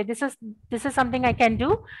straight away, this is something I can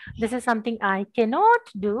do. This is something I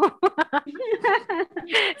cannot do.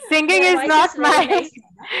 Singing is not my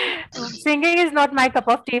singing is not my cup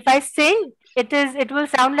of tea. If I sing, it will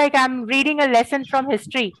sound like I'm reading a lesson from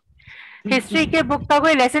history. History के book का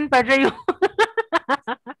कोई lesson पढ़ रही हूँ.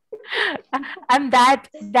 I'm that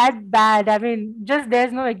bad. I mean, just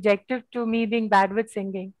there's no adjective to me being bad with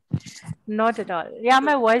singing. Not at all. Yeah,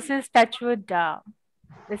 my voice is touch wood.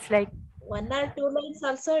 It's like 1 or 2 lines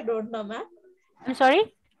also I don't know, ma'am. I'm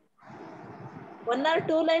sorry. 1 or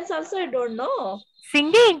 2 lines also I don't know.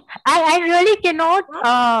 Singing, I really cannot.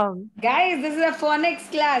 Guys, this is a phonics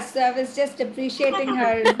class, so I was just appreciating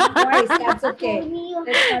her voice. That's okay.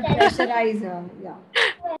 Let's not pressurize her. Yeah.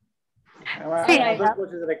 See, Another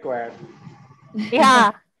coach is required.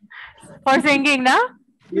 yeah, for singing, na?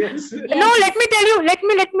 Yes. No, let me tell you. Let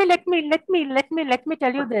me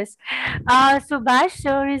tell you this. Subhash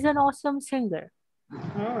sir is an awesome singer.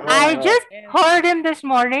 I just heard him this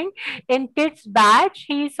morning in kids batch.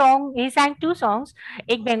 He sang two songs.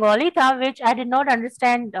 एक Bengali था, which I did not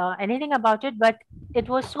understand anything about it, but it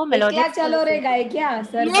was so melodic. एकला चलो रे गाए क्या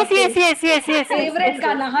sir? Yes. Favourite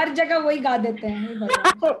गाना, हर जगह वही गा देते हैं, हे भगवान।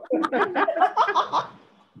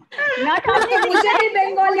 मुझे भी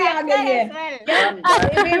बंगाली आ गई है।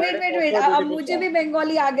 वेट, अब मुझे भी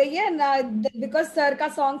बंगाली आ गई है ना, बिकॉज सर का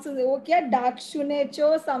सॉन्ग वो क्या डाक शुने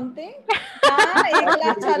चो समथिंग,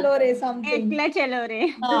 एकला चलो रे समथिंग, एकला चलो रे।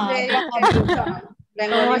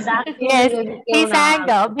 Yes,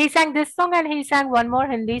 he sang this song and he sang one more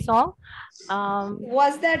Hindi song.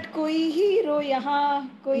 Was that कोई हीरो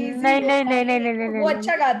यहाँ कोई नहीं, वो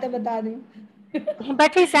अच्छा गाते, बता दूं।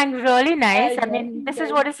 But he sang really nice. I mean, this is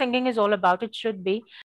what his singing is all about. It should be.